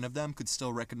 70% of them could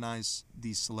still recognize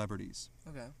these celebrities.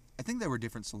 Okay. I think they were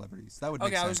different celebrities. That would make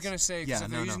Okay, sense. I was gonna say because Yeah,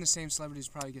 if they're using the same celebrities,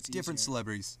 it probably gets different easier.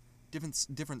 celebrities,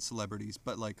 different celebrities.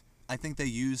 But like, I think they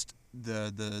used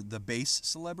the base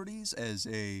celebrities as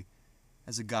a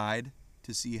guide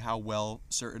to see how well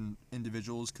certain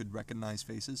individuals could recognize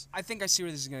faces. I think I see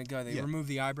where this is gonna go. They Yeah. remove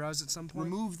the eyebrows at some point.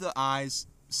 Remove the eyes.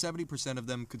 70% of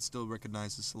them could still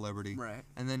recognize the celebrity. Right.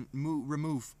 And then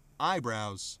remove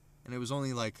eyebrows, and it was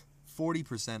only like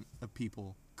 40% of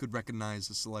people could recognize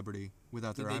a celebrity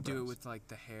without Did their they eyebrows. do it with like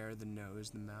the hair, the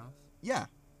nose, the mouth? Yeah.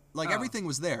 Like, Oh. everything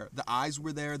was there. The eyes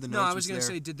were there. The nose No, I was was gonna there.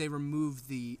 say, did they remove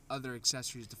the other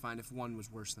accessories to find if one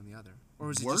was worse than the other, or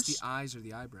was it Worse? just the eyes or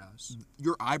the eyebrows?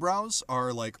 Your eyebrows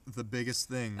are like the biggest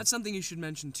thing. That's something you should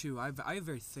mention too. I have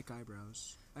very thick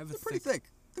eyebrows. I have They're pretty thick.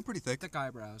 They're pretty thick. thick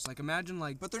eyebrows. Like imagine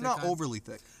like. But they're thick not eye- overly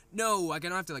thick. No, like I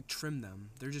don't have to like trim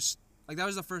them. They're just like that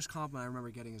was the first compliment I remember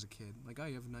getting as a kid. Like, oh,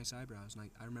 you have nice eyebrows.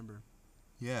 And I remember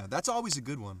Yeah, that's always a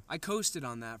good one. I coasted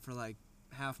on that for like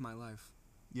half my life.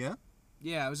 Yeah?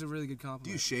 Yeah, it was a really good compliment.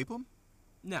 Do you shape them?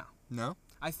 No, No?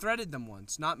 I threaded them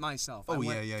once, not myself. Oh,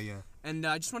 yeah. And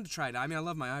I just wanted to try it out. I mean, I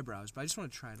love my eyebrows, but I just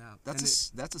wanted to try it out. And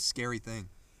That's a scary thing.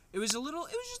 it was just a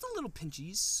little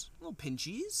pinchies.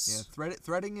 Yeah,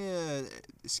 threading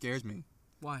scares me.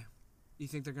 Why? You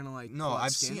think they're gonna like? No, pull out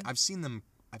I've skin?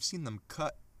 seen them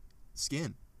cut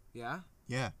skin. Yeah,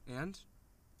 Yeah. and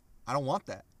I don't want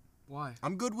that. why?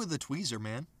 I'm good with the tweezer,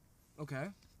 man. Okay,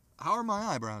 How are my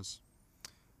eyebrows?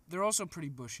 they're also pretty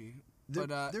bushy. They're-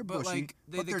 but they're but bushy, like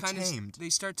they but they're kind tamed. of they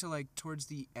start to like towards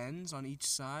the ends on each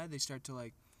side. They start to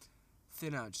like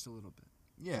thin out just a little bit.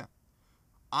 Yeah.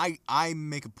 I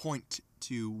make a point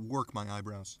to work my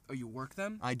eyebrows. Oh, you work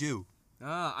them? I do.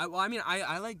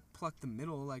 I like pluck the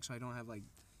middle, like so I don't have like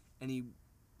any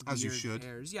As you weird should.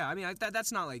 hairs. Yeah, I mean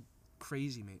that's not like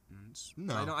crazy maintenance.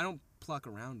 No. I don't pluck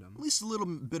around them. At least a little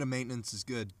bit of maintenance is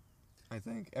good. I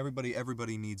think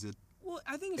everybody needs it. Well,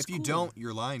 I think it's If you cool don't,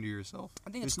 you're lying to yourself.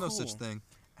 I think There's it's no cool. such thing.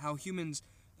 how humans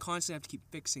constantly have to keep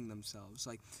fixing themselves.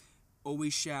 Like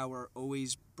always shower,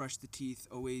 always brush the teeth,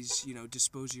 always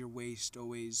dispose of your waste,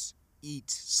 always eat,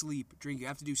 sleep, drink. You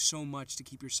have to do so much to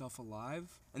keep yourself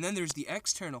alive. And then there's the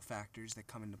external factors that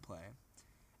come into play.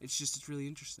 It's really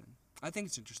interesting. I think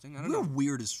it's interesting. I don't We're know.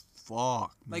 weird as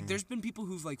fuck. Like man. there's been people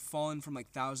who've like fallen from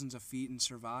like thousands of feet and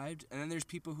survived, and then there's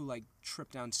people who like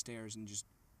trip downstairs and just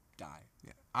die.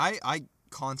 Yeah. I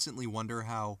constantly wonder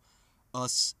how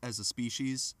us as a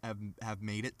species have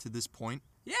made it to this point.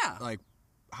 Yeah. Like,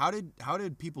 how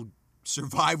did people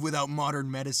survive without modern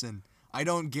medicine? I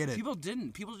don't get it. People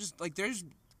didn't. People just like there's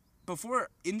before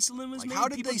insulin was Like, made. how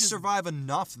did people they just, survive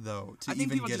enough though to I think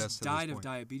even people get just us to died this of point?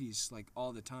 diabetes like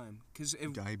all the time. Cause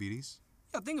Diabetes?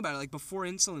 yeah, think about it. Like before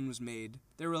insulin was made,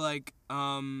 they were like,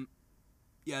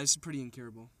 yeah, this is pretty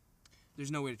incurable.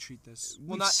 There's no way to treat this.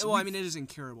 I mean, it is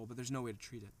incurable, but there's no way to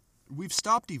treat it. We've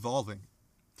stopped evolving.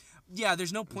 Yeah,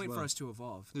 there's no point for well. us to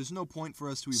evolve. There's no point for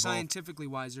us to evolve. Scientifically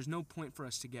wise, there's no point for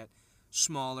us to get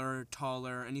smaller,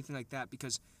 taller, anything like that,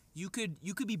 because you could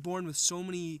be born with so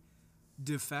many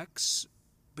defects,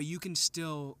 but you can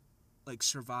still like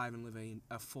survive and live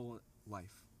a full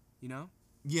life. You know?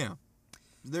 Yeah.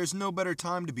 There's no better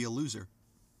time to be a loser.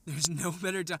 There's no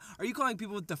better time. Are you calling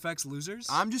people with defects losers?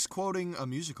 I'm just quoting a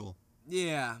musical.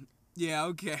 Yeah. Yeah.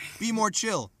 Okay. Be more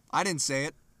chill. I didn't say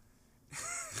it.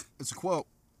 It's a quote.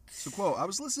 It's a quote. I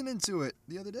was listening to it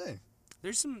the other day.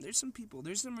 There's some people.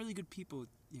 There's some really good people.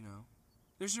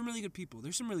 There's some really good people.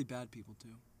 There's some really bad people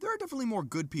too. There are definitely more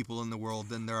good people in the world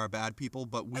than there are bad people,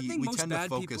 but we think most tend to bad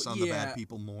focus people- on the yeah. bad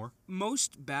people more.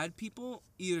 Most bad people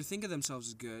either think of themselves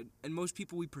as good, and most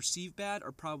people we perceive bad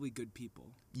are probably good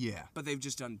people, Yeah. but they've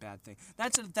just done bad things.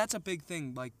 That's a big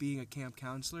thing. Like being a camp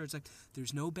counselor, it's like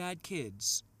there's no bad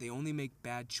kids. They only make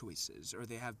bad choices or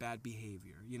they have bad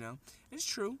behavior. It's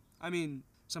true. I mean,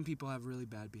 some people have really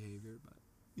bad behavior, but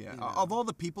Yeah. Yeah. Of all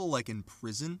the people like in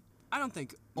prison, I don't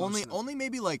think most of them- only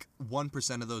maybe like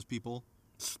 1% of those people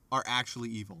are actually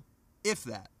evil. If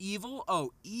that. evil.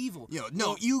 Oh, evil. No,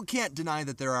 Well, you can't deny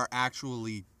that there are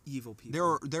actually evil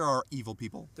people. there are evil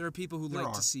people. There are people who There like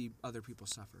are. to see other people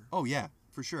suffer. Oh yeah,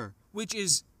 for sure. Which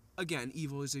is, again,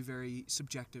 evil is a very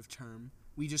subjective term.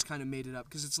 We just kind of made it up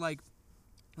because it's like,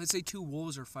 let's say two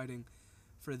wolves are fighting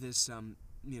for this,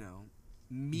 meat or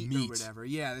Meat. whatever.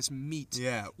 Yeah, this meat.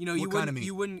 Yeah. You What kind of meat?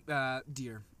 You wouldn't,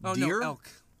 deer. Oh, Deer? no, elk.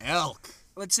 Elk.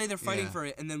 Let's say they're fighting Yeah. for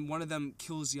it, and then one of them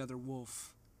kills the other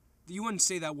wolf. you wouldn't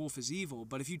say that wolf is evil,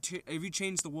 but if you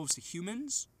change the wolves to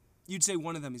humans, you'd say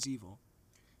one of them is evil.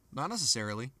 Not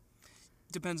necessarily.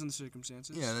 Depends on the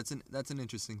circumstances. Yeah, that's an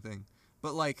interesting thing.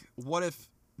 But like, what if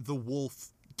the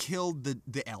wolf killed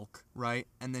the elk, right,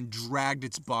 and then dragged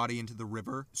its body into the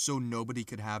river so nobody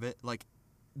could have it? Like,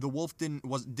 the wolf didn't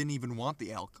even want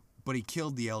the elk, but he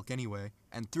killed the elk anyway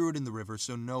and threw it in the river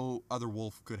so no other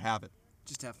wolf could have it.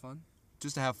 Just to have fun.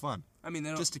 Just to have fun. I mean, they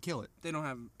don't, just to kill it. They don't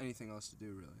have anything else to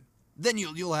do, really. Then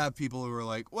you'll have people who are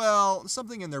like, well,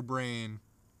 something in their brain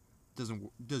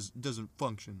doesn't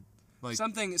function. Like,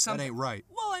 something that ain't right.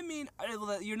 Well, I mean,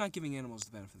 you're not giving animals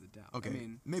the benefit of the doubt. Okay, I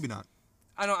mean, maybe not.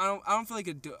 I don't feel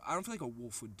like a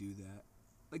wolf would do that.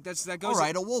 Like that goes. All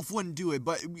right, a wolf wouldn't do it,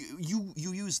 but you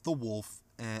use the wolf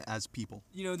as people.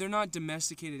 You know, they're not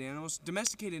domesticated animals.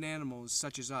 Domesticated animals,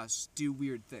 such as us, do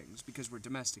weird things because we're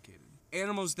domesticated.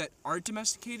 Animals that aren't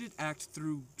domesticated act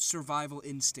through survival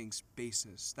instincts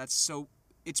basis.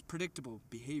 It's predictable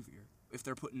behavior if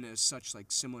they're put into such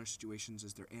like similar situations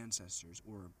as their ancestors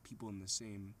or people in the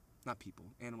same, not people,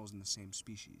 animals in the same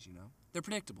species. You know, they're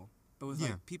predictable. But with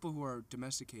like people who are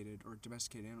domesticated or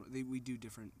domesticated animals, we do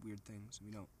different weird things and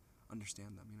we don't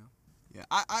understand them. You know. Yeah,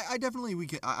 I definitely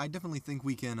think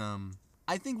we can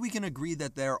I think we can agree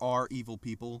that there are evil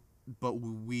people, but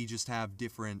we just have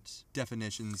different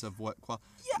definitions of what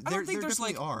I don't think there's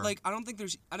I don't think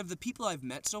there's, out of the people I've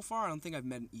met so far, I don't think I've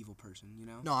met an evil person, you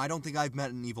know? No, I don't think I've met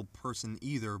an evil person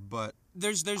either, but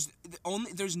there's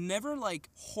never like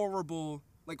horrible,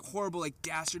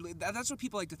 dastardly. That's what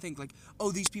people like to think. Like,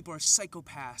 oh, these people are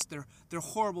psychopaths. They're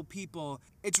horrible people.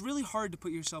 It's really hard to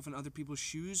put yourself in other people's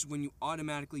shoes when you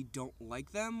automatically don't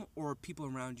like them or people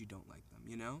around you don't like them.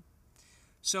 You know.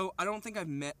 So I don't think I've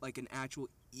met like an actual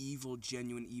evil,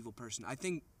 genuine evil person. I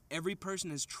think every person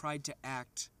has tried to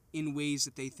act in ways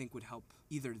that they think would help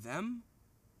either them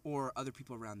or other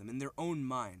people around them in their own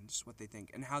minds, what they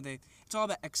think and how they. It's all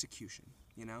about execution.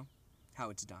 You know. How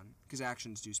it's done, because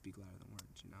actions do speak louder than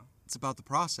words, you know? It's about the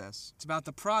process. It's about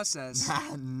the process.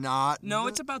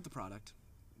 It's about the product.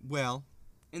 Well.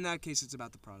 In that case, it's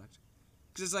about the product.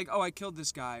 Because it's like, oh, I killed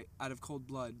this guy out of cold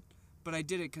blood, but I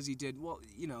did it because he did. Well,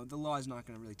 you know, the law is not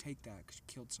going to really take that because you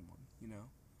killed someone, you know?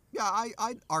 Yeah,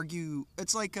 I'd argue,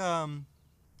 it's like,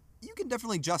 you can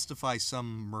definitely justify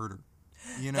some murder.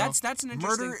 You know, that's an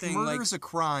interesting thing. Murder's a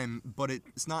crime, but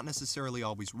it's not necessarily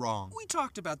always wrong. We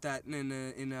talked about that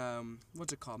in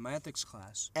what's it called? My ethics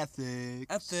class.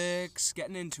 Ethics.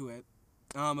 Getting into it,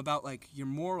 about like your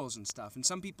morals and stuff. And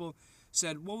some people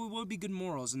said, well, what would be good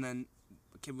morals? And then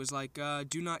a kid was like,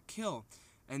 do not kill.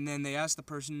 And then they asked the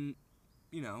person,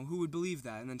 you know, who would believe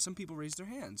that? And then some people raised their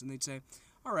hands and they'd say,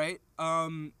 all right,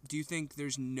 do you think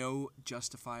there's no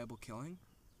justifiable killing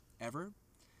ever?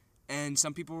 And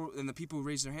the people who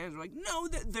raised their hands were like, no,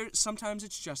 sometimes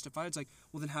it's justified. It's like,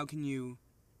 well, then how can you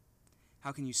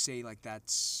say like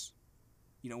that's,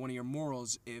 you know, one of your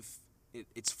morals if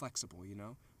it's flexible, you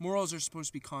know? Morals are supposed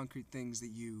to be concrete things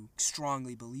that you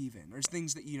strongly believe in, or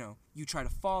things that, you know, you try to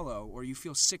follow, or you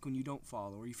feel sick when you don't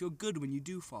follow, or you feel good when you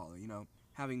do follow, you know?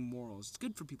 Having morals. It's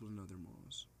good for people to know their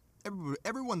morals.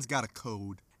 Everyone's got a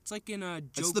code. It's like in a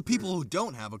Joker. It's the people who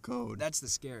don't have a code. That's the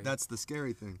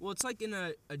scary thing. Well, it's like in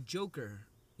a Joker,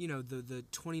 you know, the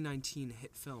 2019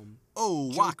 hit film.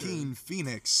 Oh, Joker. Joaquin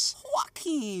Phoenix.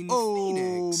 Phoenix.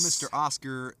 Mr.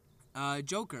 Oscar.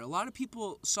 Joker. A lot of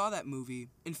people saw that movie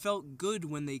and felt good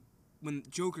when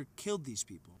Joker killed these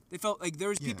people. They felt like there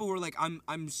was people who were like,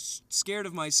 I'm scared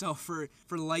of myself for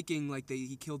liking like that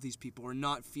he killed these people or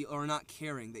not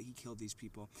caring that he killed these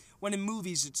people. When in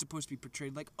movies it's supposed to be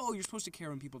portrayed like, oh, you're supposed to care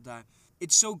when people die.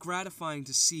 It's so gratifying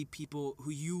to see people who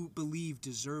you believe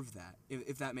deserve that,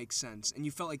 if that makes sense. And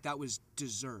you felt like that was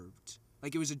deserved.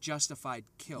 Like it was a justified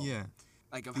kill. Yeah.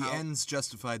 Like of the ends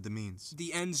justified the means.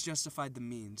 The ends justified the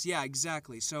means. Yeah,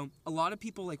 exactly. So a lot of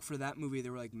people, like, for that movie, they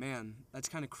were like, man, that's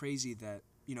kind of crazy that,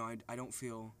 you know, I don't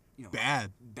feel, you know.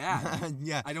 Bad.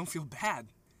 Yeah. I don't feel bad.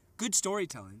 Good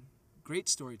storytelling. Great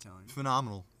storytelling.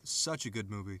 Phenomenal. Such a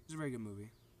good movie. It's a very good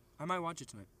movie. I might watch it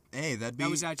tonight. Hey, that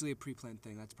was actually a pre-planned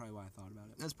thing. That's probably why I thought about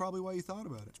it. That's probably why you thought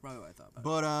about it. That's probably why I thought about it.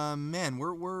 But, man,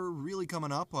 we're really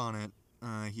coming up on it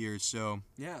here, so.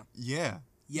 Yeah. Yeah.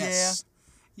 Yes.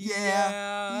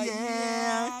 Yeah.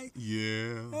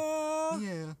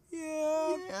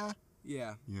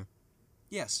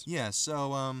 Yes. Yeah,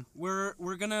 so we're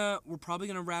probably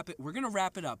gonna wrap it. We're gonna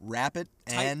wrap it up. Wrap it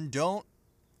tight. And don't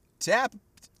tap.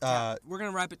 We're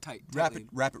gonna wrap it tight. Wrap it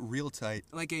real tight.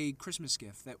 Like a Christmas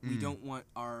gift that we don't want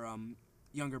our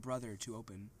younger brother to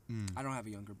open. I don't have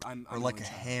a younger. I'm or like a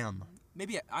ham.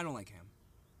 Maybe I don't like ham.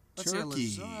 Let's turkey.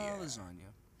 say a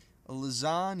lasagna. A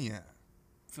lasagna.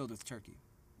 Filled with turkey.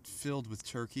 filled with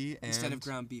turkey and Instead of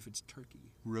ground beef, it's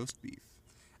turkey. roast beef.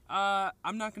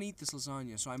 I'm not gonna eat this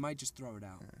lasagna, so I might just throw it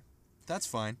out. That's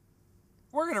fine.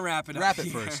 We're gonna wrap it up. Wrap it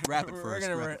here. first. Wrap it We're first.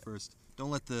 gonna Wrap it first.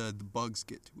 Don't let the bugs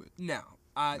get to it. No.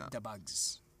 No. The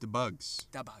bugs. The bugs.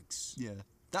 The bugs. Yeah.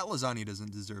 That lasagna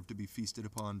doesn't deserve to be feasted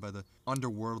upon by the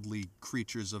underworldly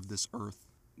creatures of this earth.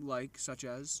 Like, such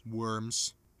as?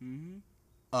 Worms. Mm-hmm.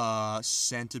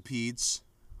 Centipedes.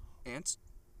 Ants.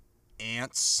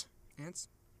 Ants. Ants.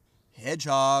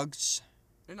 Hedgehogs.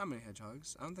 There's not many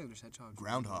hedgehogs. I don't think there's hedgehogs.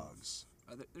 Groundhogs.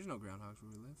 There's no groundhogs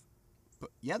where we live. But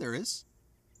yeah, there is.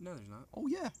 No, there's not. Oh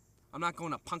yeah. I'm not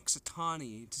going to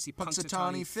Punxsutawney to see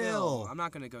Punxsutawney Punxsutawney Phil. I'm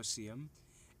not going to go see him.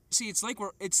 See, it's like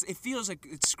it feels like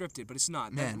it's scripted, but it's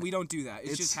not. Man, we don't do that. It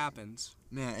it's- just happens.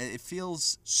 Man, it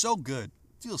feels so good.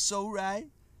 Feels so right.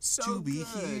 So to be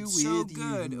good. here So with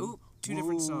good. you. Ooh, two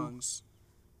different Whoa. songs.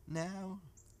 Now.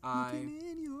 I. Looking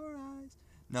in your eyes.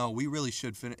 No, we really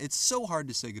should finish. It's so hard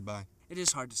to say goodbye. It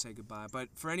is hard to say goodbye, but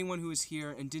for anyone who is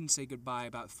here and didn't say goodbye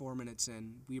about 4 minutes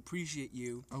in, we appreciate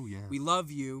you. Oh yeah. We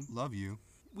love you. love you.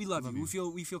 We love Love you. you.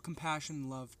 We feel compassion and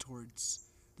love towards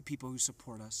the people who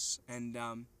support us, and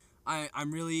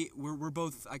I'm really we're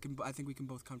both I think we can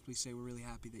both comfortably say we're really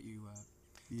happy that you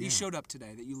Yeah. showed up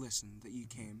today, that you listened, that you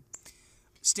came.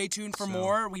 Stay tuned for So,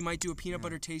 more. We might do a peanut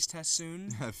butter taste test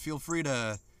soon. Feel free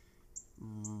to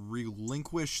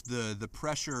relinquish the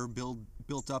pressure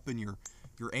built up in your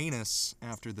anus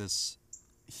after this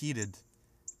heated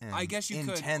and I guess you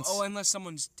could. intense Oh, unless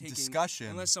someone's taking discussion.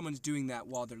 Unless someone's doing that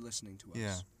while they're listening to us.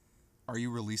 Yeah. Are you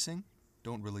releasing?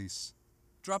 Don't release.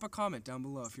 Drop a comment down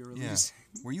below if you're Yeah. releasing.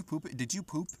 Were you pooping? Did you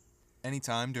poop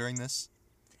anytime during this?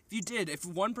 If you did, if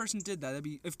one person did that,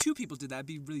 if two people did that, that'd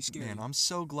be really scary. Man, I'm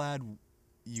so glad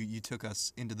you took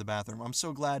us into the bathroom. I'm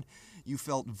so glad you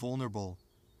felt vulnerable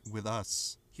with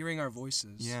us. Hearing our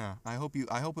voices. Yeah. I hope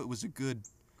it was a good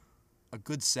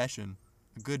session.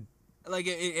 A good Like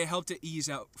it helped it ease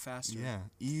out faster.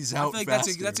 ease I out feel like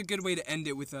faster. that's a good way to end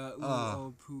it with a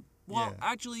little poop. Well, yeah.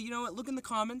 actually, you know what? Look in the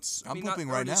comments. I'm not pooping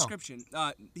our right now. description.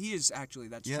 He is actually.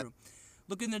 That's Yeah. true.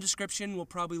 Look in the description. We'll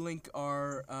probably link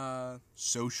our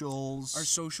Socials.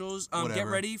 socials. Get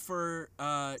Whatever. ready for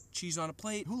cheese on a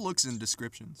plate. Who looks in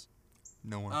descriptions?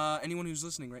 No one. Anyone who's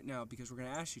listening right now, because we're gonna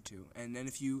ask you to. And then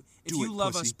if you Do it,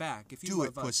 love us pussy. back, if you Do love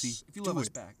it, us, pussy. if you Do love us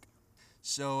it. back.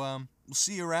 So we'll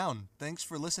see you around. Thanks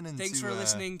for listening. Thanks to, for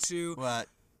listening to what?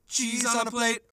 Cheese on a Plate.